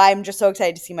 oh, I'm just so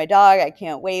excited to see my dog. I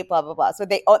can't wait, blah, blah, blah. So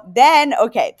then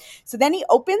he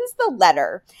opens the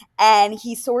letter and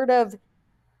he sort of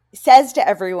says to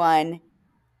everyone,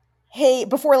 hey,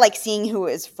 before like seeing who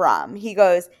it is from, he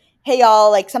goes, hey, y'all,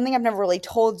 like something I've never really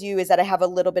told you is that I have a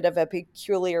little bit of a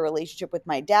peculiar relationship with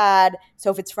my dad.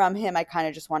 So if it's from him, I kind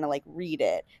of just want to like read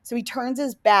it. So he turns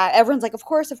his back. Everyone's like, of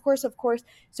course, of course, of course.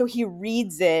 So he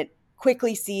reads it,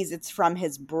 quickly sees it's from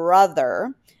his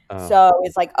brother. So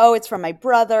it's like, oh, it's from my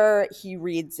brother. He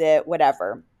reads it,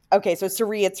 whatever. Okay, so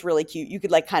Suri, it's really cute. You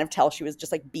could like kind of tell she was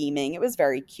just like beaming. It was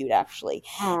very cute, actually.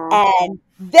 And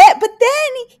but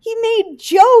then he made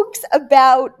jokes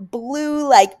about Blue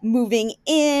like moving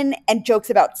in and jokes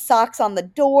about socks on the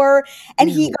door. And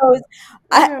he goes,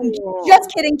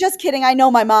 just kidding. I know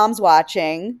my mom's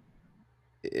watching.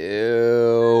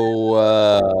 Ew.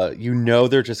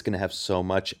 They're just gonna have so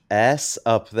much S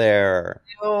up there.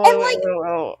 And like,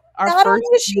 not only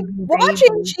is she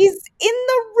watching, she's in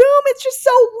the room. It's just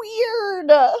so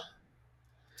weird.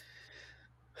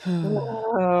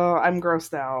 Oh, I'm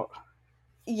grossed out.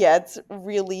 Yeah, it's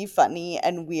really funny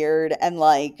and weird, and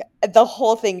like the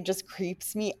whole thing just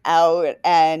creeps me out.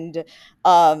 And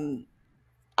but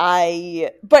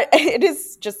it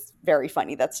is just very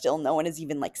funny that still no one is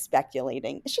even like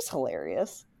speculating. It's just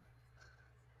hilarious.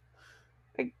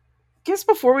 I guess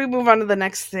before we move on to the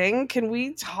next thing, can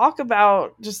we talk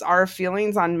about just our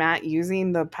feelings on Matt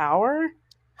using the power?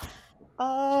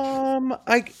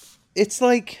 It's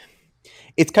like,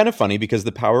 it's kind of funny because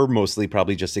the power mostly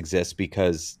probably just exists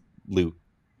because Luke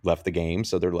left the game.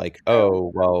 So they're like,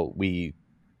 oh, well, we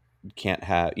can't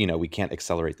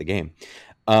accelerate the game.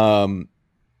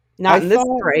 Not in this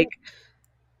strike.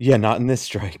 Yeah, not in this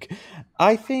strike.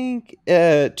 I think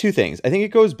two things. I think it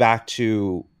goes back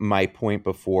to my point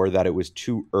before that it was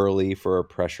too early for a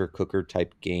pressure cooker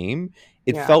type game.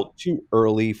 It felt too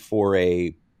early for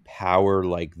a power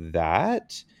like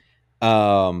that.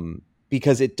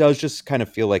 Because it does just kind of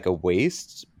feel like a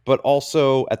waste, but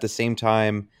also at the same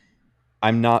time,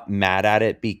 I'm not mad at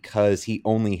it because he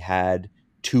only had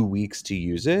 2 weeks to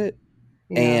use it.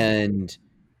 Yeah. And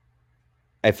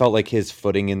I felt like his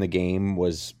footing in the game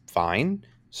was fine.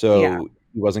 So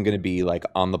he wasn't going to be like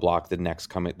on the block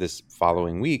this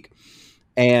following week.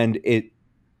 And it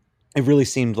really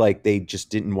seemed like they just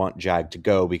didn't want Jag to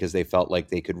go because they felt like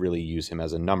they could really use him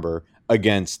as a number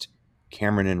against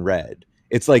Cameron and Red.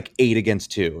 It's like 8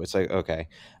 against 2. It's like, okay.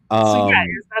 So is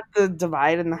that the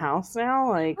divide in the house now?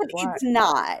 Like, but it's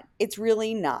not. It's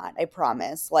really not. I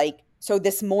promise. Like, so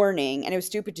this morning, and it was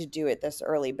stupid to do it this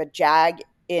early, but Jag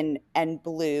and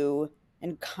Blue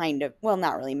and kind of, well,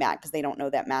 not really Matt because they don't know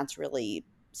that Matt's really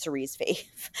Cerise's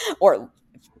fave, or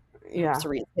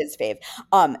Cerise his fave.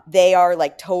 They are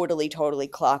like totally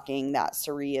clocking that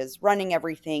Cerise is running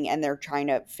everything, and they're trying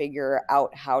to figure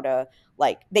out how to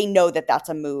like. They know that that's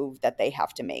a move that they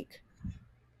have to make.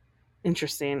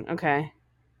 Interesting. Okay.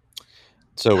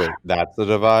 So wait, that's the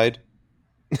divide?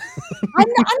 I'm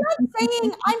not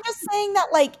saying. I'm just saying that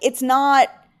like it's not.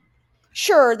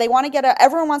 Sure, they want to get out.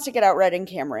 Everyone wants to get out Red and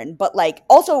Cameron, but like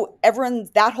also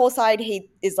that whole side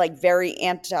is like very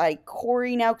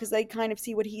anti-Corey now because they kind of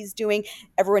see what he's doing.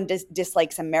 Everyone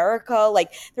dislikes America.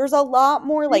 Like there's a lot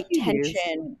more like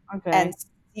tension and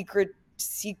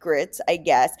secrets, I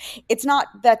guess. It's not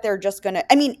that they're just gonna.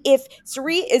 I mean, if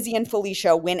Suri, Izzy, and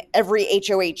Felicia win every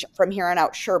HOH from here on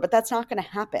out, sure, but that's not going to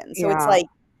happen. So it's like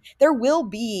there will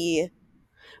be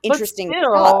interesting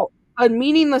stuff. A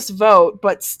meaningless vote,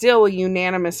 but still a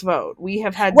unanimous vote. We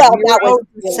have had that was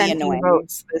really annoying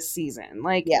votes this season.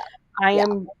 Like, I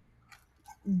am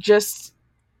just.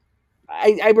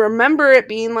 I remember it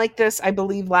being like this. I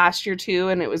believe last year too,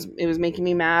 and it was making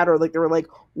me mad. Or like there were like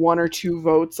 1 or 2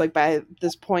 votes like by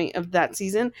this point of that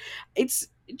season. It's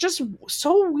just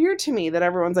so weird to me that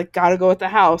everyone's like, "Gotta go with the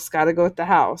house. Gotta go with the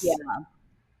house."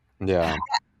 Yeah.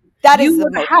 That is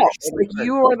the house. Like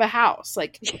you are the house.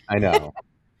 Like I know.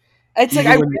 It's like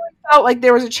I really felt like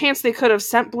there was a chance they could have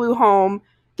sent Blue home.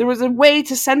 There was a way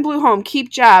to send Blue home, keep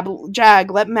Jag,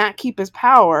 let Matt keep his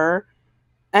power,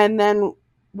 and then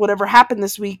whatever happened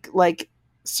this week, like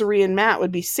Suri and Matt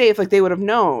would be safe. Like they would have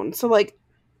known. So like,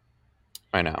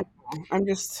 I know. I'm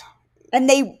just. And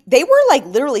they were like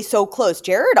literally so close.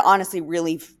 Jared honestly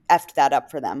really effed that up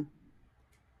for them.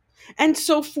 And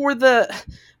so for the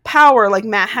power, like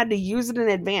Matt had to use it in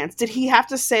advance. Did he have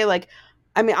to say like?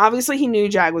 I mean, obviously he knew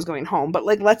Jag was going home, but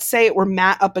like, let's say it were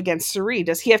Matt up against Suri.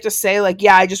 Does he have to say like,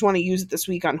 yeah, I just want to use it this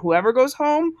week on whoever goes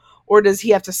home? Or does he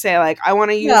have to say like, I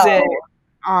want to use it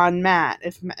on Matt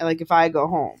if I go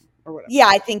home or whatever? Yeah,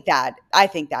 I think that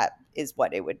is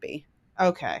what it would be.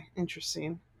 Okay,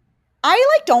 interesting.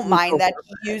 I don't Go mind that for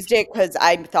he used it because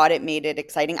I thought it made it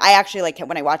exciting. I actually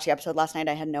when I watched the episode last night,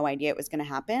 I had no idea it was going to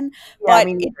happen, Yeah, but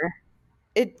me neither.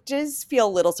 it does feel a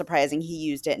little surprising he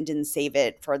used it and didn't save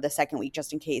it for the second week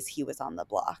just in case he was on the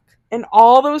block. And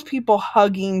all those people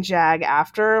hugging Jag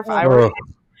after, if I were,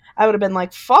 I would have been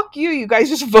like, "Fuck you! You guys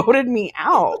just voted me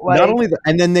out." Like, Not only that,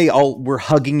 and then they all were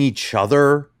hugging each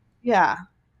other. yeah,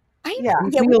 Yeah,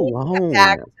 Leave we me need to alone. get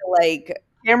back to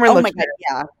Cameron. oh looked my god,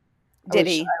 yeah. Did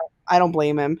he? I don't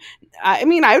blame him. I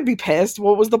mean, I would be pissed.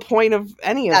 What was the point of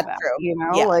any of That's that? true. You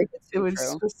know, Yeah, like that's it was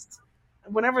true. just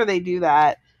whenever they do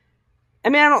that. I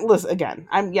mean, I don't listen again.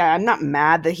 I'm not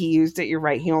mad that he used it. You're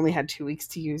right. He only had 2 weeks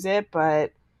to use it,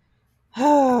 but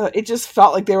it just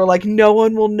felt like they were like, no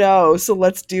one will know, so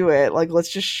let's do it. Like,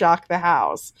 let's just shock the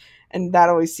house. And that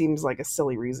always seems like a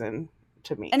silly reason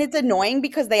to me. And it's annoying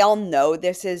because they all know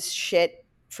this is shit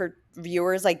for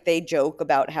viewers. Like they joke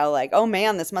about how oh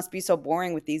man, this must be so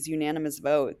boring with these unanimous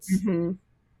votes. Mm-hmm.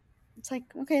 It's like,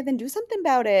 okay, then do something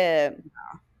about it.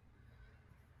 Yeah.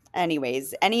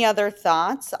 Anyways, any other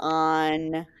thoughts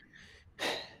on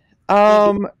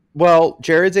Well,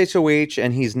 Jared's HOH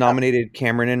and he's nominated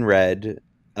Cameron and Red,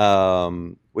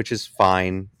 which is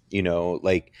fine, you know,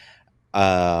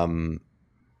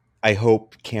 I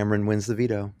hope Cameron wins the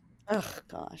veto. Oh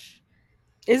gosh.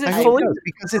 Is it fully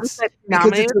because it's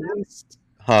nominated? At least,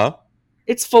 huh?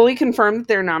 It's fully confirmed that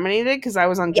they're nominated because I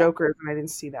was on Jokers and I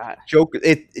didn't see that.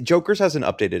 Jokers hasn't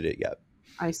updated it yet.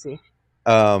 I see.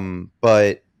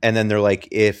 But and then they're like,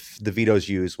 if the veto's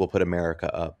used, we'll put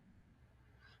America up.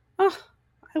 Oh,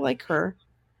 I like her.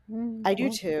 I do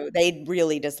too. They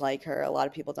really dislike her. A lot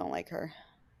of people don't like her.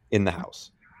 In the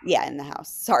house. Yeah, in the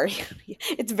house. Sorry.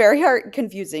 It's very hard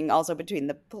confusing also between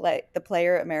the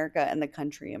player America and the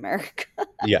country America.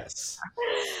 Yes.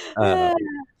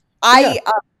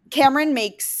 Cameron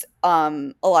makes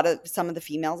some of the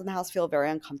females in the house feel very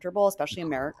uncomfortable, especially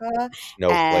America.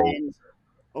 Snowflakes.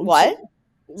 What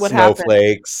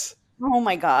Snowflakes. Happened? Oh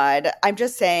my god. I'm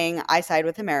just saying I side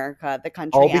with America, the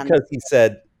country. All because he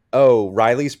said, "Oh,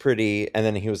 Riley's pretty," and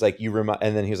then he was like,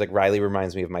 and then he was like, "Riley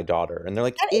reminds me of my daughter," and they're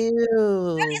like, "Ew."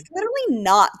 That is literally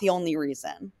not the only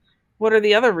reason. What are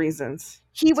the other reasons?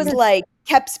 He was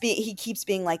he keeps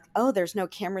being like, "Oh, there's no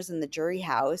cameras in the jury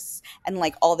house," and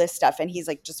all this stuff, and he's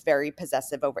just very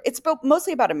possessive over. It's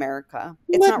mostly about America.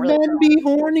 It's not really men be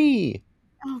horny.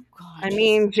 Oh god. I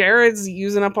mean, Jared's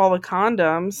using up all the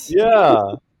condoms.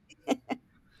 Yeah.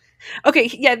 Okay,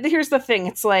 yeah, here's the thing.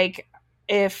 It's like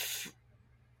if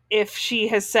she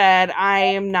has said, I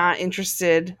am not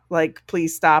interested,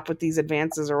 please stop with these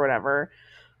advances or whatever.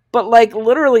 But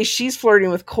literally she's flirting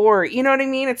with Corey. You know what I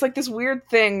mean? It's this weird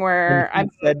thing where I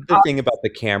said the thing about the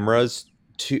cameras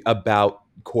about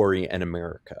Corey and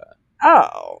America.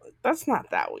 Oh, that's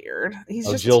not that weird.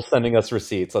 Jill sending us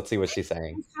receipts. Let's see what she's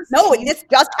saying. No, this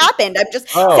just happened. I'm just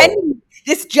sending.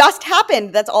 This just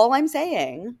happened. That's all I'm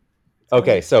saying.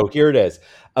 Okay, so here it is.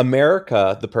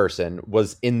 America, the person,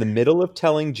 was in the middle of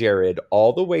telling Jared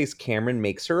all the ways Cameron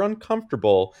makes her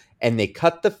uncomfortable, and they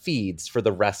cut the feeds for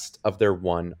the rest of their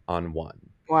one-on-one.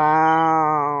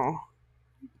 Wow.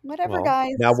 Whatever,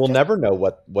 guys. Now we'll never know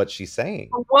what she's saying.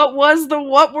 What were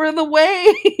the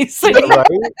ways? Right?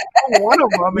 One of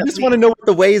them. We just want to know what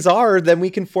the ways are, then we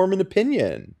can form an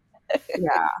opinion.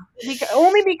 Yeah.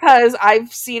 Only because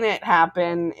I've seen it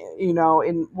happen,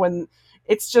 when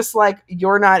it's just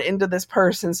you're not into this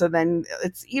person, so then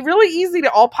it's really easy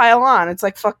to all pile on. It's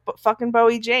like fucking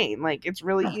Bowie Jane. It's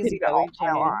really easy to all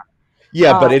pile on.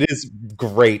 Yeah, but it is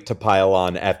great to pile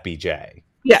on FBJ.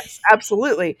 Yes,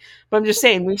 absolutely. But I'm just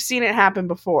saying, we've seen it happen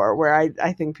before where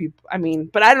I think people,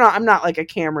 but I don't know, I'm not a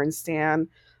Cameron stan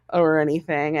or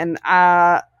anything. And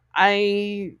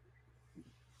I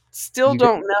still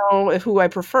don't know who I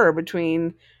prefer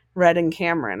between Red and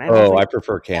Cameron. I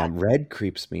prefer Cam. Red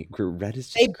creeps me. Red is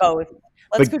just... They both.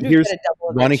 Let's go do a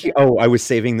double. I was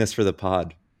saving this for the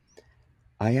pod.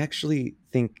 I actually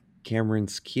think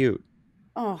Cameron's cute.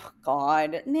 Oh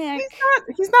God, Nick.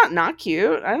 He's not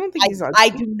cute. I don't think he's ugly. I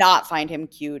do not find him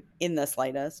cute in the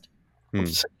slightest. You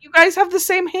guys have the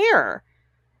same hair.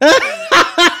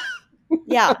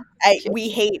 Yeah, we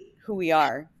hate who we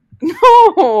are.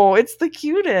 No, it's the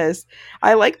cutest.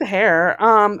 I like the hair.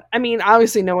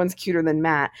 Obviously no one's cuter than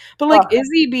Matt. But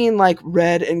Izzy being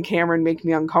Red and Cameron make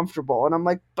me uncomfortable. And I'm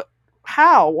like, but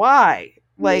how? Why?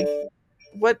 What?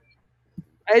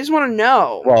 I just want to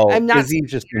know. Well, I'm not Izzy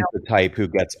just the type who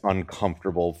gets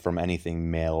uncomfortable from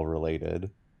anything male related.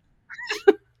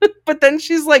 But then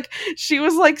she was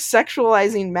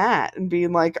sexualizing Matt and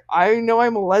being I know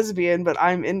I'm a lesbian, but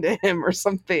I'm into him or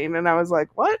something. And I was like,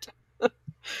 what?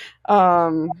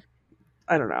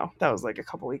 I don't know. That was like a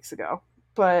couple weeks ago.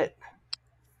 But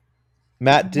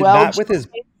Matt, did well, Matt with his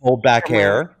pulled back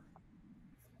hair?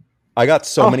 I got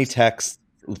so many texts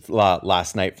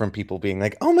last night from people being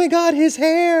like, "Oh my god, his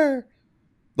hair!"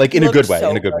 Like in a good way. So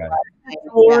in a good way.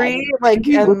 Glory, like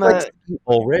He and looked the like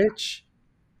Ulrich.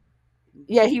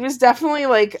 yeah, he was definitely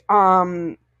like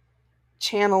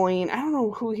channeling. I don't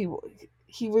know who he was.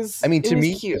 He was. I mean, it to was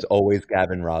me, cute. it's always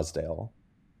Gavin Rosdale.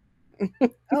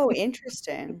 Oh,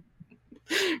 interesting.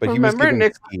 But Remember he was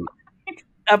Nick giving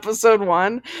episode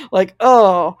 1? Like,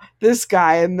 oh, this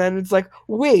guy, and then it's like,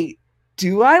 wait,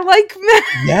 do I like men?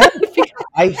 Yeah,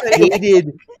 I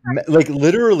hated, like,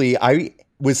 lliterally, I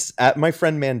was at my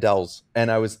friend Mandel's,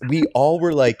 and we all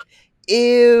were like,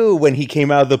 ew, when he came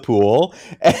out of the pool.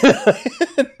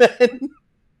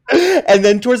 And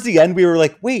then towards the end, we were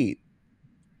like, wait,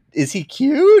 is he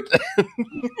cute?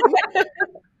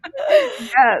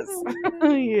 Yes.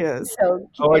 Yes. So cute.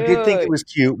 Oh, I did think it was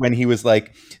cute when he was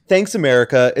like, thanks,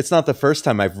 America. It's not the first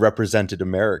time I've represented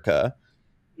America.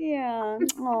 Yeah.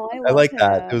 Oh, I like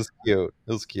that. him. It was cute.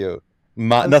 It was cute.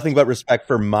 Nothing but respect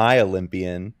for my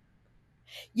Olympian.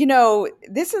 You know,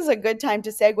 this is a good time to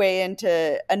segue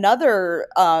into another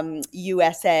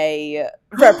USA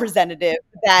representative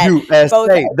that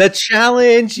USA, the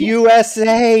challenge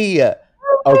USA.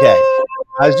 Okay,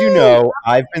 as you know,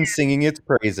 I've been singing its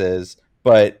praises,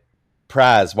 but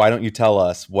Praz, why don't you tell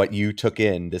us what you took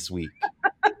in this week?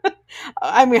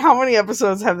 I mean, how many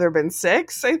episodes have there been?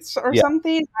 6 or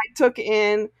something? I took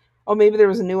in, oh, maybe there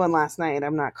was a new one last night.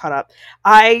 I'm not caught up.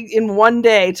 I, in one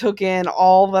day, took in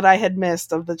all that I had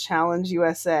missed of the Challenge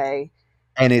USA.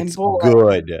 And it's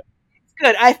good. It's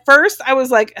good. At first, I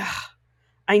was like,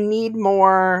 I need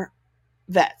more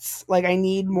vets. Like, I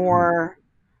need more.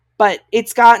 But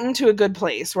it's gotten to a good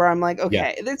place where I'm like,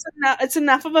 okay, it's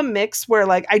enough of a mix where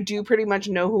like I do pretty much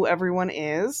know who everyone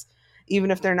is,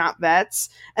 even if they're not vets.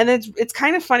 And it's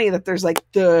kind of funny that there's like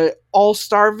the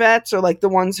all-star vets or like the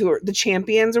ones who are the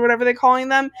champions or whatever they're calling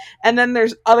them, and then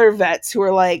there's other vets who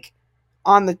are like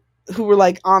on the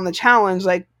challenge.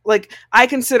 Like I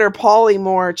consider Paulie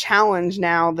more challenge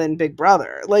now than Big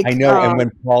Brother. Like I know, and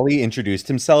when Paulie introduced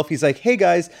himself, he's like, "Hey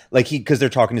guys," like because they're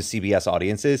talking to CBS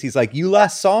audiences. He's like, "You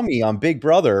last saw me on Big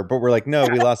Brother," but we're like, "No,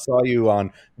 we last saw you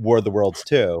on War of the Worlds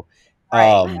too."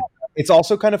 Right. It's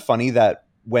also kind of funny that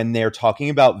when they're talking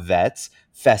about vets,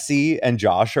 Fessy and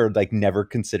Josh are like never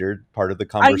considered part of the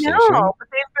conversation. I know, but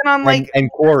they've been on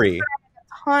and Corey. A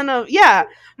ton of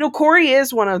Corey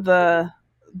is one of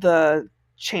the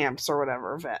champs or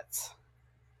whatever vets.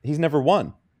 He's never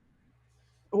won.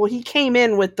 Well, he came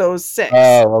in with those 6.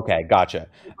 Oh, okay, gotcha.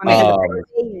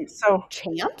 So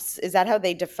champs? Is that how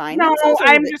they define no, themselves?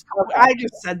 I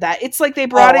just said that. It's like they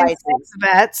brought in 6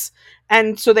 vets,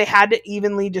 and so they had to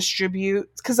evenly distribute.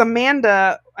 Because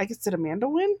Amanda, I guess, did Amanda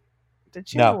win? Did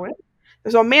she ever win?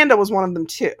 So Amanda was one of them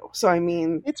too. So I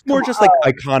mean, it's more just like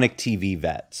iconic TV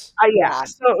vets. Yeah.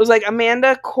 So it was like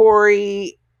Amanda,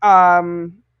 Corey,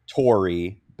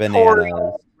 Tori,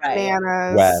 Bananas,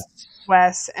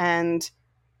 Wes, and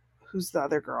who's the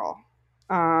other girl?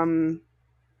 I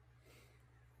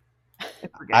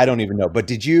don't even know. But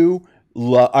did you?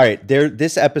 All right,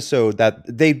 this episode that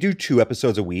they do 2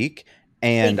 episodes a week,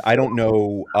 and I don't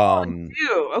know.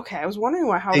 Okay, I was wondering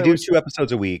how they do 2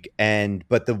 episodes a week,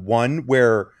 but the one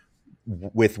where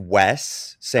with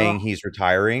Wes saying he's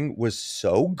retiring was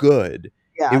so good.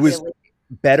 Yeah, it was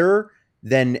better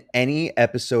than any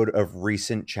episode of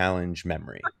recent Challenge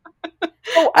memory.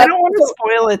 I don't want to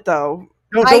spoil it though.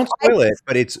 No, don't spoil it.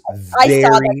 But it's very. I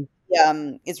saw that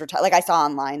he is retired. Like I saw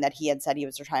online that he had said he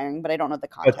was retiring, but I don't know the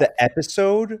context. But the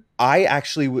episode, I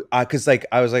actually, because like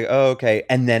I was like, oh okay,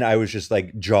 and then I was just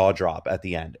like jaw drop at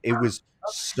the end. It was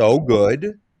so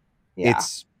good. Yeah.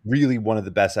 It's really one of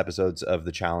the best episodes of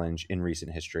the challenge in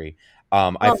recent history.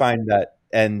 I find that,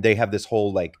 and they have this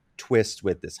whole like twist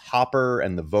with this hopper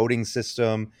and the voting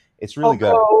system. It's really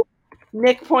good.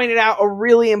 Nick pointed out a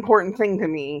really important thing to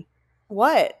me.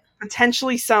 What?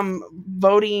 Potentially some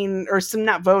voting or some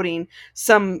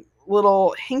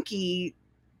little hinky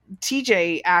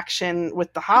TJ action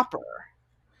with the hopper.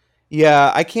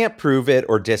 Yeah, I can't prove it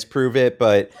or disprove it,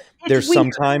 but there's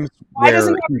weird. Sometimes why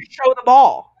doesn't he show the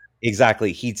ball?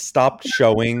 Exactly. He stopped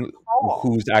showing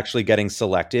who's actually getting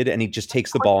selected, and he just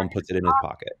takes the ball and puts it in his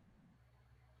pocket.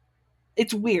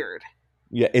 It's weird.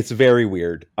 Yeah, it's very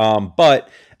weird. But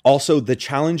also the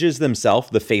challenges themselves,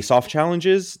 the face-off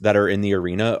challenges that are in the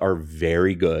arena are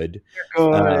very good.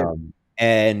 They're good.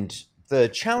 And the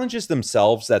challenges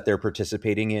themselves that they're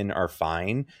participating in are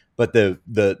fine, but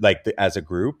as a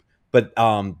group, but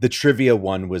the trivia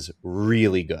one was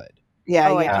really good.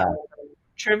 Yeah.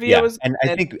 Trivia Yeah, was and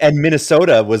good. I think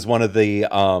Minnesota was one of the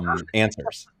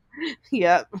answers,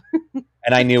 Yep.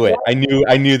 and I knew it. I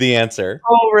knew the answer.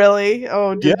 Oh, really?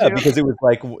 Oh, did Yeah, you? because it was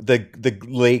like the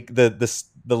lake,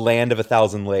 the land of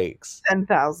 1,000 lakes,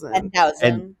 10,000. 10,000.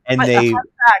 and But a they, fun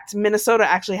fact, Minnesota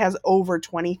actually has over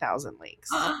 20,000 lakes.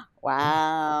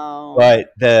 Wow.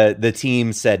 but the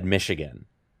team said Michigan.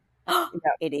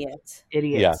 Idiot. Yeah.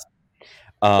 Idiots.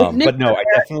 Nick But no, was I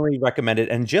there. definitely recommend it.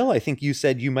 And Jill, I think you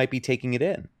said you might be taking it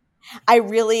in.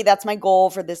 That's my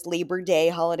goal for this Labor Day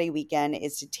holiday weekend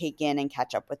is to take in and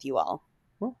catch up with you all.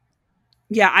 Well,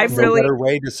 Yeah, I've no really better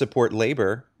way to support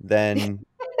labor than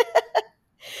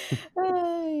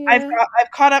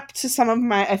I've caught up to some of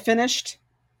my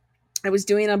I was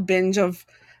doing a binge of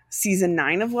season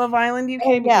 9 of Love Island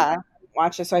UK because I didn't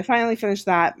watch it. So I finally finished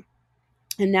that.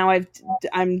 And now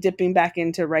I'm dipping back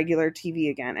into regular TV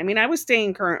again. I mean, I was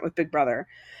staying current with Big Brother,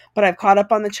 but I've caught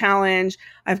up on The Challenge.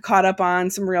 I've caught up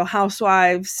on some Real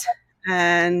Housewives,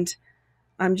 and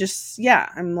I'm just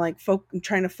I'm like I'm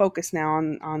trying to focus now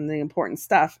on the important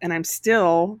stuff, and I'm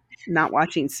still not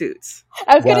watching Suits.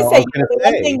 I was going to Well, I say, was gonna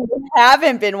one say, thing you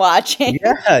haven't been watching.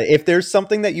 yeah, if there's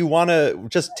something that you want to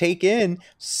just take in,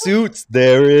 Suits,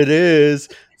 there it is.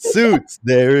 Suits,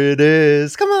 there it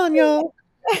is. Come on, y'all.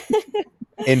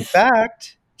 In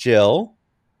fact, Jill,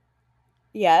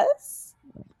 Yes.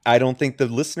 I don't think the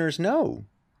listeners know.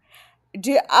 I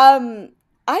don't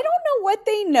know what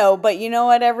they know, but you know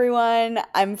what, everyone?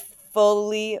 I'm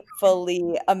fully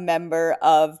a member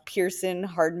of Pearson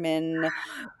Hardman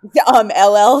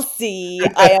LLC.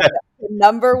 I am the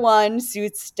number one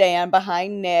Suits stan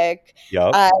behind Nick.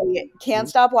 Yup. I can't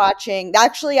stop watching.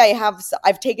 Actually,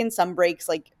 I've taken some breaks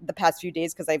like the past few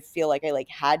days because I feel like I like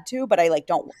had to, but I like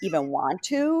don't even want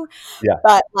to. Yeah.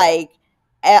 But like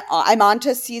I'm on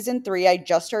to season 3. I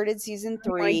just started season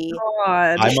 3. Oh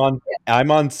my God.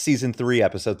 I'm on season 3,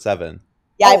 episode 7.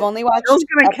 Yeah, I've only watched. Jill's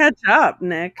gonna catch up,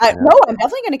 Nick. No, I'm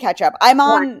definitely going to catch up. I'm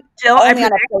on. Jill, only on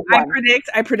episode 1.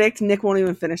 I predict Nick won't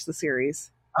even finish the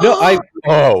series. No,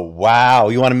 oh wow,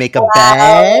 you want to make a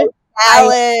bet?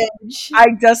 Challenge. I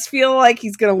just feel like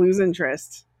he's gonna lose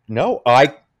interest. No,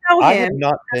 I Tell have him.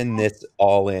 not been this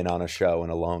all in on a show in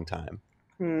a long time.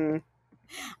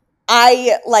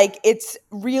 It's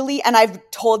really, and I've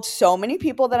told so many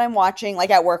people that I'm watching, like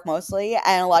at work mostly,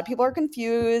 and a lot of people are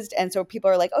confused. And so people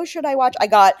are like, oh, should I watch? I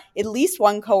got at least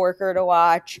one coworker to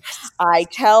watch. I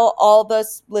tell all the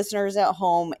listeners at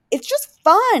home, it's just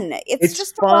fun. It's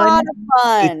just fun. A lot of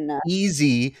fun. It's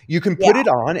easy. You can put it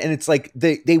on, and it's like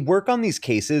they work on these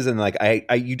cases, and like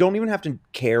you don't even have to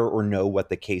care or know what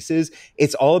the case is.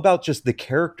 It's all about just the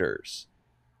characters.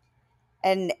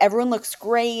 And everyone looks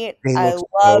great. I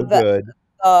love so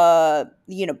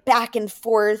good. Back and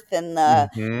forth and the.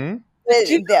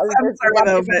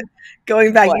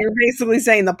 Going back, you're basically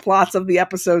saying the plots of the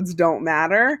episodes don't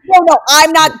matter. No,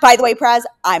 I'm not. By the way, Praz,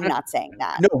 I'm not saying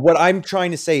that. No, what I'm trying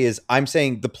to say is, I'm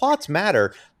saying the plots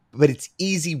matter, but it's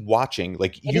easy watching.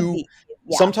 Like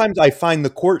sometimes I find the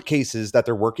court cases that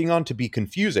they're working on to be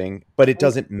confusing, but it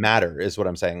doesn't matter, is what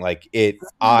I'm saying. Like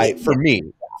for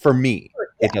me,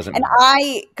 it doesn't matter.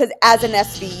 And because as an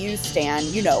SVU stan,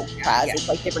 Praz, it's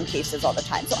like different cases all the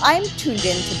time. So I'm tuned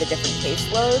into the different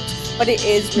caseloads, but it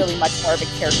is really much more of a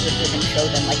character-driven show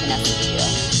than like an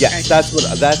SVU. Yes, that's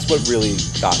what really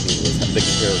got me was the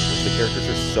characters. The characters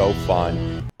are so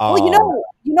fun. Well, you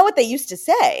know what they used to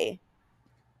say?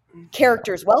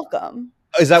 Characters welcome.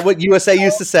 Is that what USA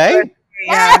used to say?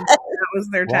 Yeah, that was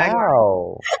their tagline.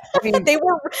 Wow. I mean, they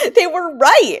were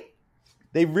right.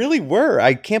 They really were.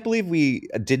 I can't believe we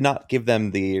did not give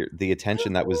them the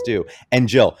attention that was due. And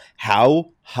Jill,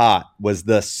 how hot was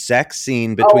the sex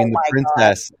scene between the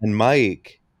princess and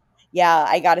Mike? Yeah,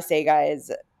 I gotta say,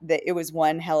 guys, that it was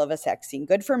one hell of a sex scene.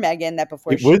 Good for Megan that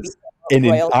before it was. I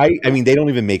mean, they don't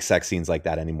even make sex scenes like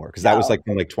that anymore because that was like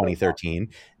from like 2013.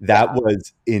 That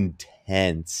was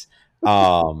intense.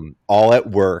 All at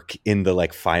work in the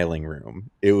like filing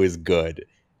room. It was good.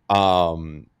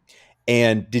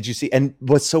 And did you see? And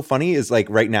what's so funny is like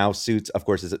right now, Suits, of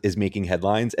course, is making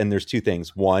headlines. And there's two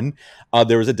things. One,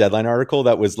 there was a Deadline article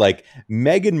that was like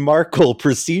Meghan Markle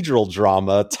procedural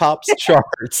drama tops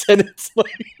charts, and it's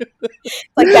like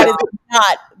that is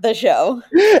not the show.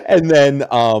 And then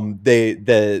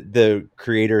the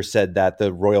creator said that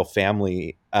the royal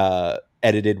family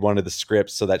edited one of the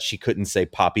scripts so that she couldn't say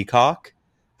poppycock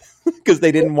because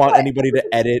they didn't want anybody to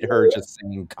edit her just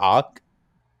saying cock.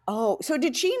 Oh, so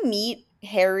did she meet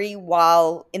Harry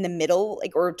while in the middle,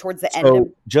 like, or towards the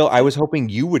end? Jill, I was hoping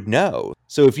you would know.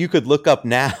 So if you could look up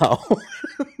now.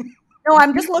 No,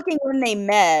 I'm just looking when they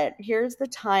met. Here's the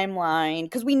timeline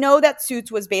because we know that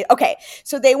Suits was based. Okay,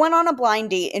 so they went on a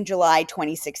blind date in July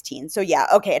 2016. So yeah,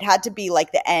 okay, it had to be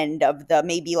like the end of the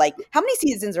maybe like how many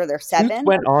seasons are there? Suits 7?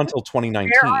 went on till There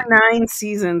 2019. are 9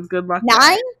 seasons. Good luck.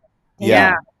 9?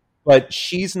 Yeah. But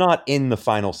she's not in the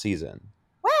final season.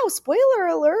 Wow, spoiler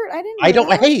alert! I didn't. I know don't.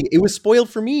 that. Hey, it was spoiled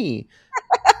for me.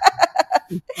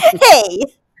 Hey.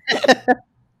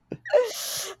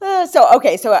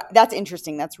 So that's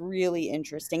interesting. That's really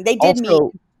interesting. They did meet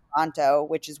Also, in Toronto,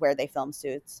 which is where they filmed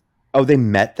Suits. oh, they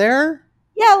met there?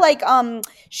 Yeah, like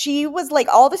she was like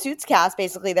all the Suits cast.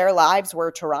 Basically, their lives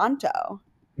were Toronto.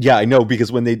 Yeah, I know,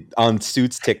 because when they on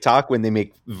Suits TikTok, when they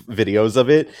make videos of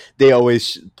it, they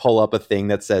always pull up a thing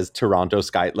that says Toronto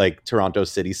sky, like Toronto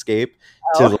cityscape.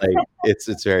 To Oh. like,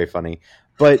 it's very funny.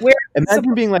 But Where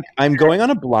imagine being like, I'm going on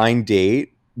a blind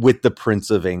date with the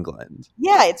Prince of England.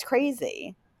 Yeah, it's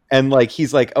crazy. And like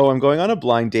he's like, oh, I'm going on a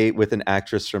blind date with an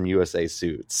actress from USA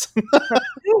Suits.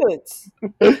 Suits.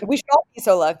 We should all be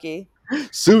so lucky.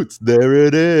 Suits, there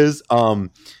it is.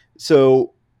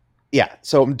 So yeah,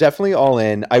 so I'm definitely all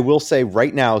in. I will say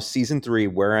right now, season 3,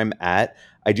 where I'm at,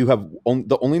 I do have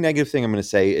the only negative thing I'm going to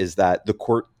say is that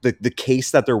the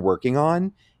case that they're working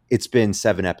on, it's been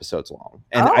 7 episodes long,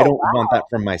 and I don't want that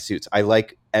from my Suits. I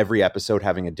like every episode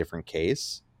having a different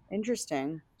case.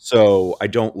 Interesting. So I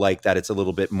don't like that it's a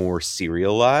little bit more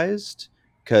serialized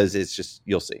because it's just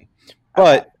you'll see,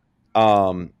 but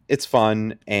it's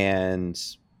fun and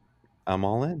I'm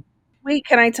all in. Wait,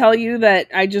 can I tell you that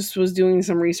I just was doing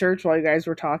some research while you guys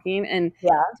were talking, and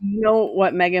Yeah. do you know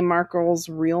what Meghan Markle's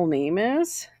real name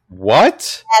is?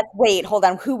 What? Wait, hold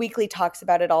on. Who Weekly talks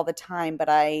about it all the time, but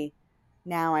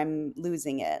I'm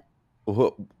losing it.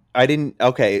 I didn't.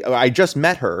 Okay, I just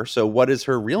met her. So what is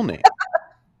her real name?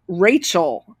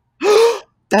 Rachel.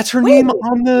 That's her name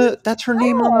on the. That's her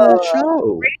name on the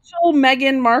show. Rachel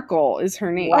Meghan Markle is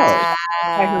her name.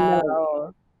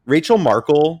 Wow. Rachel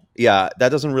Markle. Yeah, that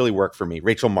doesn't really work for me.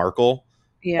 Rachel Markle.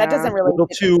 Yeah, That doesn't really.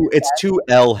 It's too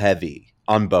L heavy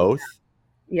on both.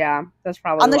 Yeah, that's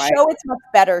probably On the why. show. It's much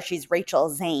better. She's Rachel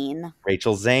Zane.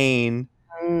 Rachel Zane.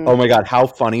 Mm. Oh my god, how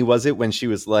funny was it when she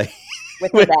was like,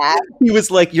 with her dad? He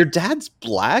was like, "Your dad's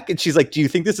black," and she's like, "Do you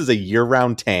think this is a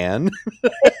year-round tan?"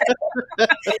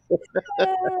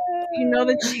 You know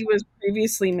that she was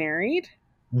previously married?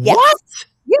 Yes. What?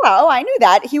 Yeah. Oh, I knew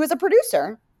that. He was a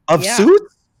producer of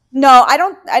Suits. No, I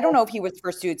don't know if he was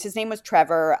for Suits. His name was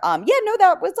Trevor. Yeah, no,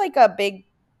 that was like a big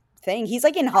thing. He's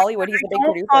like in Hollywood. He's a big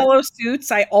producer. I don't follow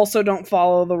Suits. I also don't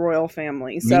follow the royal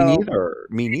family. So Me neither.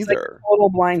 It's like a total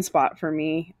blind spot for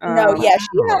me. No, yeah,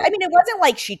 I mean, it wasn't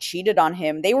like she cheated on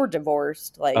him. They were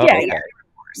divorced. Like,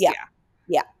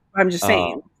 yeah. I'm just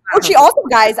saying. She also,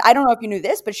 guys, I don't know if you knew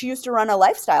this, but she used to run a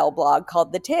lifestyle blog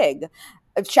called The Tig.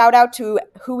 Shout out to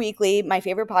Who Weekly, my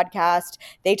favorite podcast.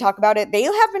 They talk about it. They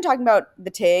have been talking about the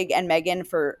Tig and Meghan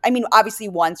for, I mean, obviously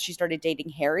once she started dating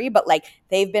Harry, but like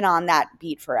they've been on that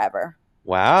beat forever.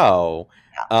 Wow.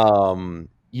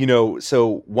 Yeah.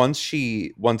 So once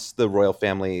the royal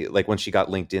family, like when she got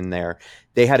linked in there,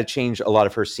 they had to change a lot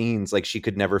of her scenes. Like she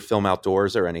could never film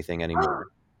outdoors or anything anymore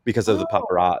because of the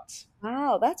paparazzi.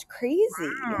 Wow, that's crazy.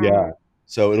 Yeah.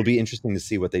 So it'll be interesting to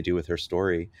see what they do with her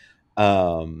story.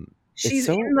 She's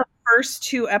in the first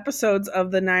 2 episodes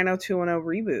of the 90210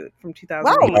 reboot from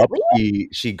 2008. Wow, really?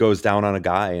 She goes down on a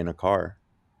guy in a car.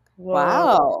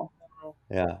 Wow.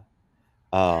 Yeah.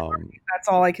 That's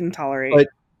all I can tolerate. But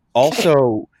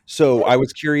also, so I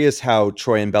was curious how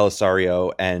Troy and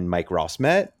Belisario and Mike Ross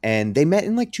met, and they met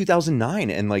in like 2009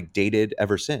 and like dated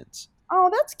ever since. Oh,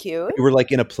 that's cute. They were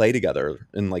like in a play together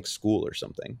in like school or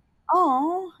something.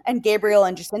 Oh, and Gabriel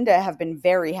and Jacinda have been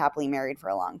very happily married for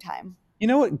a long time. You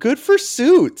know what? Good for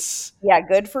Suits. Yeah,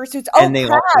 good for Suits. Oh, And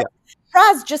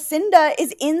Praz, Jacinda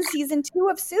is in season 2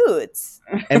 of Suits.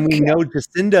 And we know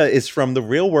Jacinda is from the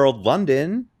real world,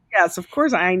 London. Yes, of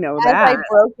course I know As that. I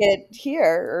broke it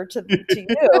here to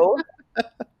you.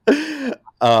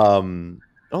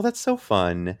 Oh, that's so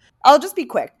fun. I'll just be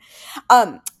quick.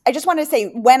 I just want to say,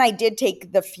 when I did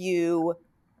take the few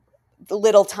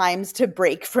little times to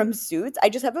break from Suits, I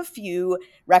just have a few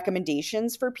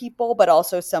recommendations for people, but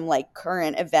also some like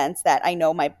current events that I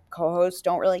know my co-hosts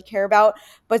don't really care about.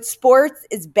 But sports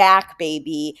is back,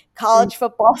 baby. College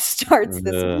football starts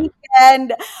this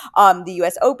weekend. The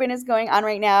US Open is going on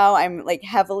right now. I'm like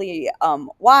heavily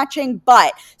watching.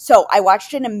 But so I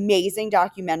watched an amazing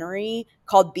documentary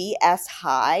called BS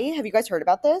High. Have you guys heard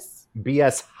about this?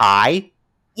 BS High?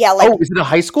 Yeah, like, oh, is it a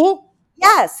high school?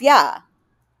 Yes, yeah.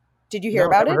 Did you hear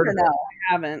about it or no?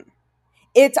 I haven't.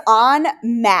 It's on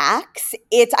Max.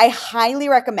 I highly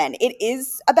recommend. It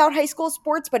is about high school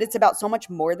sports, but it's about so much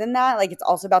more than that. Like it's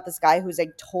also about this guy who's a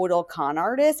total con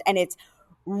artist, and it's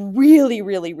really,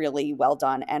 really, really well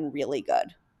done and really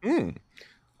good.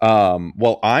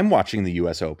 Well, I'm watching the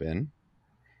U.S. Open,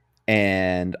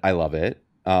 and I love it.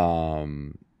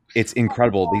 It's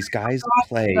incredible. These guys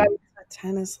play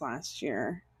tennis last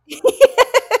year.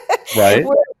 Right?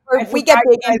 We get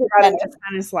big into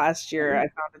tennis last year. I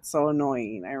found it so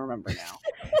annoying. I remember now.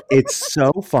 It's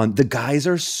so fun. The guys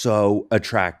are so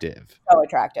attractive. So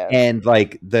attractive. And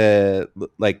like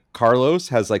Carlos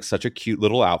has like such a cute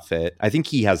little outfit. I think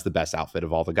he has the best outfit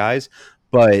of all the guys.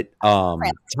 But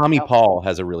Tommy Paul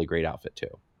has a really great outfit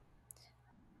too.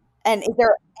 And is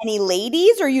there any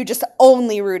ladies, or are you just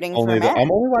only rooting for men?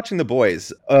 I'm only watching the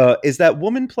boys. Is that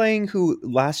woman playing who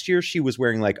last year she was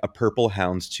wearing like a purple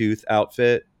houndstooth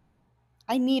outfit?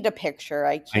 I need a picture.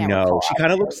 I know. recall. She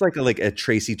kind of looks like a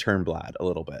Tracy Turnblad a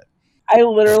little bit. I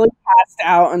literally passed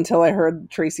out until I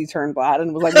heard Tracy Turnblad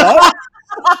and was like, what?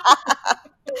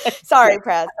 Sorry,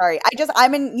 Praz. Sorry.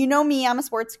 I'm me, I'm a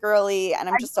sports girly, and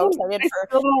I'm just so excited I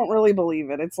still don't really believe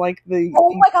it. It's like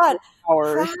oh my God,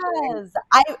 Praz.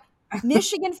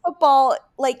 Michigan football,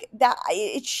 like that,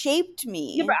 it shaped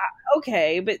me. Yeah, but,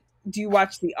 okay, but do you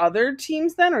watch the other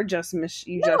teams then, or just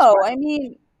Michigan? I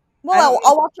mean, well,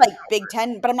 I'll watch like Big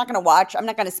Ten, but I'm not going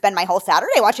to spend my whole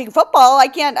Saturday watching football. I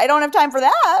don't have time for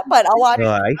that, but I'll watch.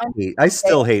 I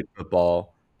still hate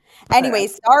football. Anyway,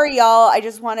 sorry, y'all. I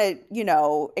just want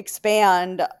to,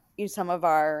 expand some of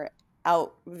our I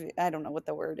don't know what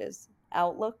the word is,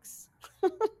 outlooks.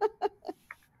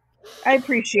 I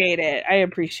appreciate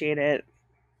it.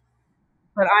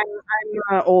 But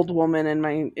I'm an old woman and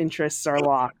my interests are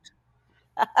locked.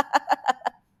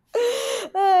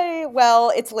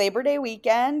 Well, it's Labor Day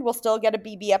weekend. We'll still get a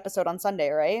BB episode on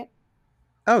Sunday, right?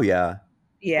 Oh, yeah.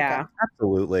 Yeah. Okay.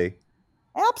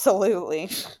 Absolutely.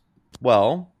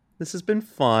 Well, this has been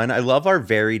fun. I love our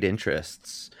varied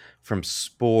interests, from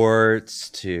sports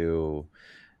to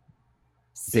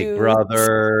Big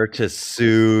Brother to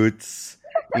Suits.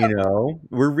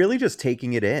 We're really just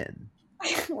taking it in.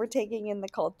 We're taking in the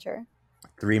culture.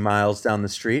 3 miles down the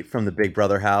street from the Big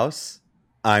Brother house,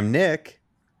 I'm Nick.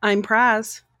 I'm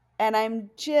Praz. And I'm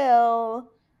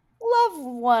Jill. Love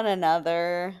one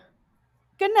another.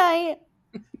 Good night.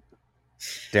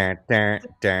 Dun, dun,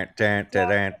 dun, dun, dun,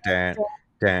 dun, dun.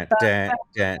 Dun, dun,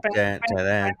 dun, dun,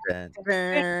 dun, dun,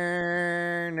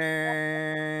 dun,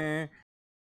 dun.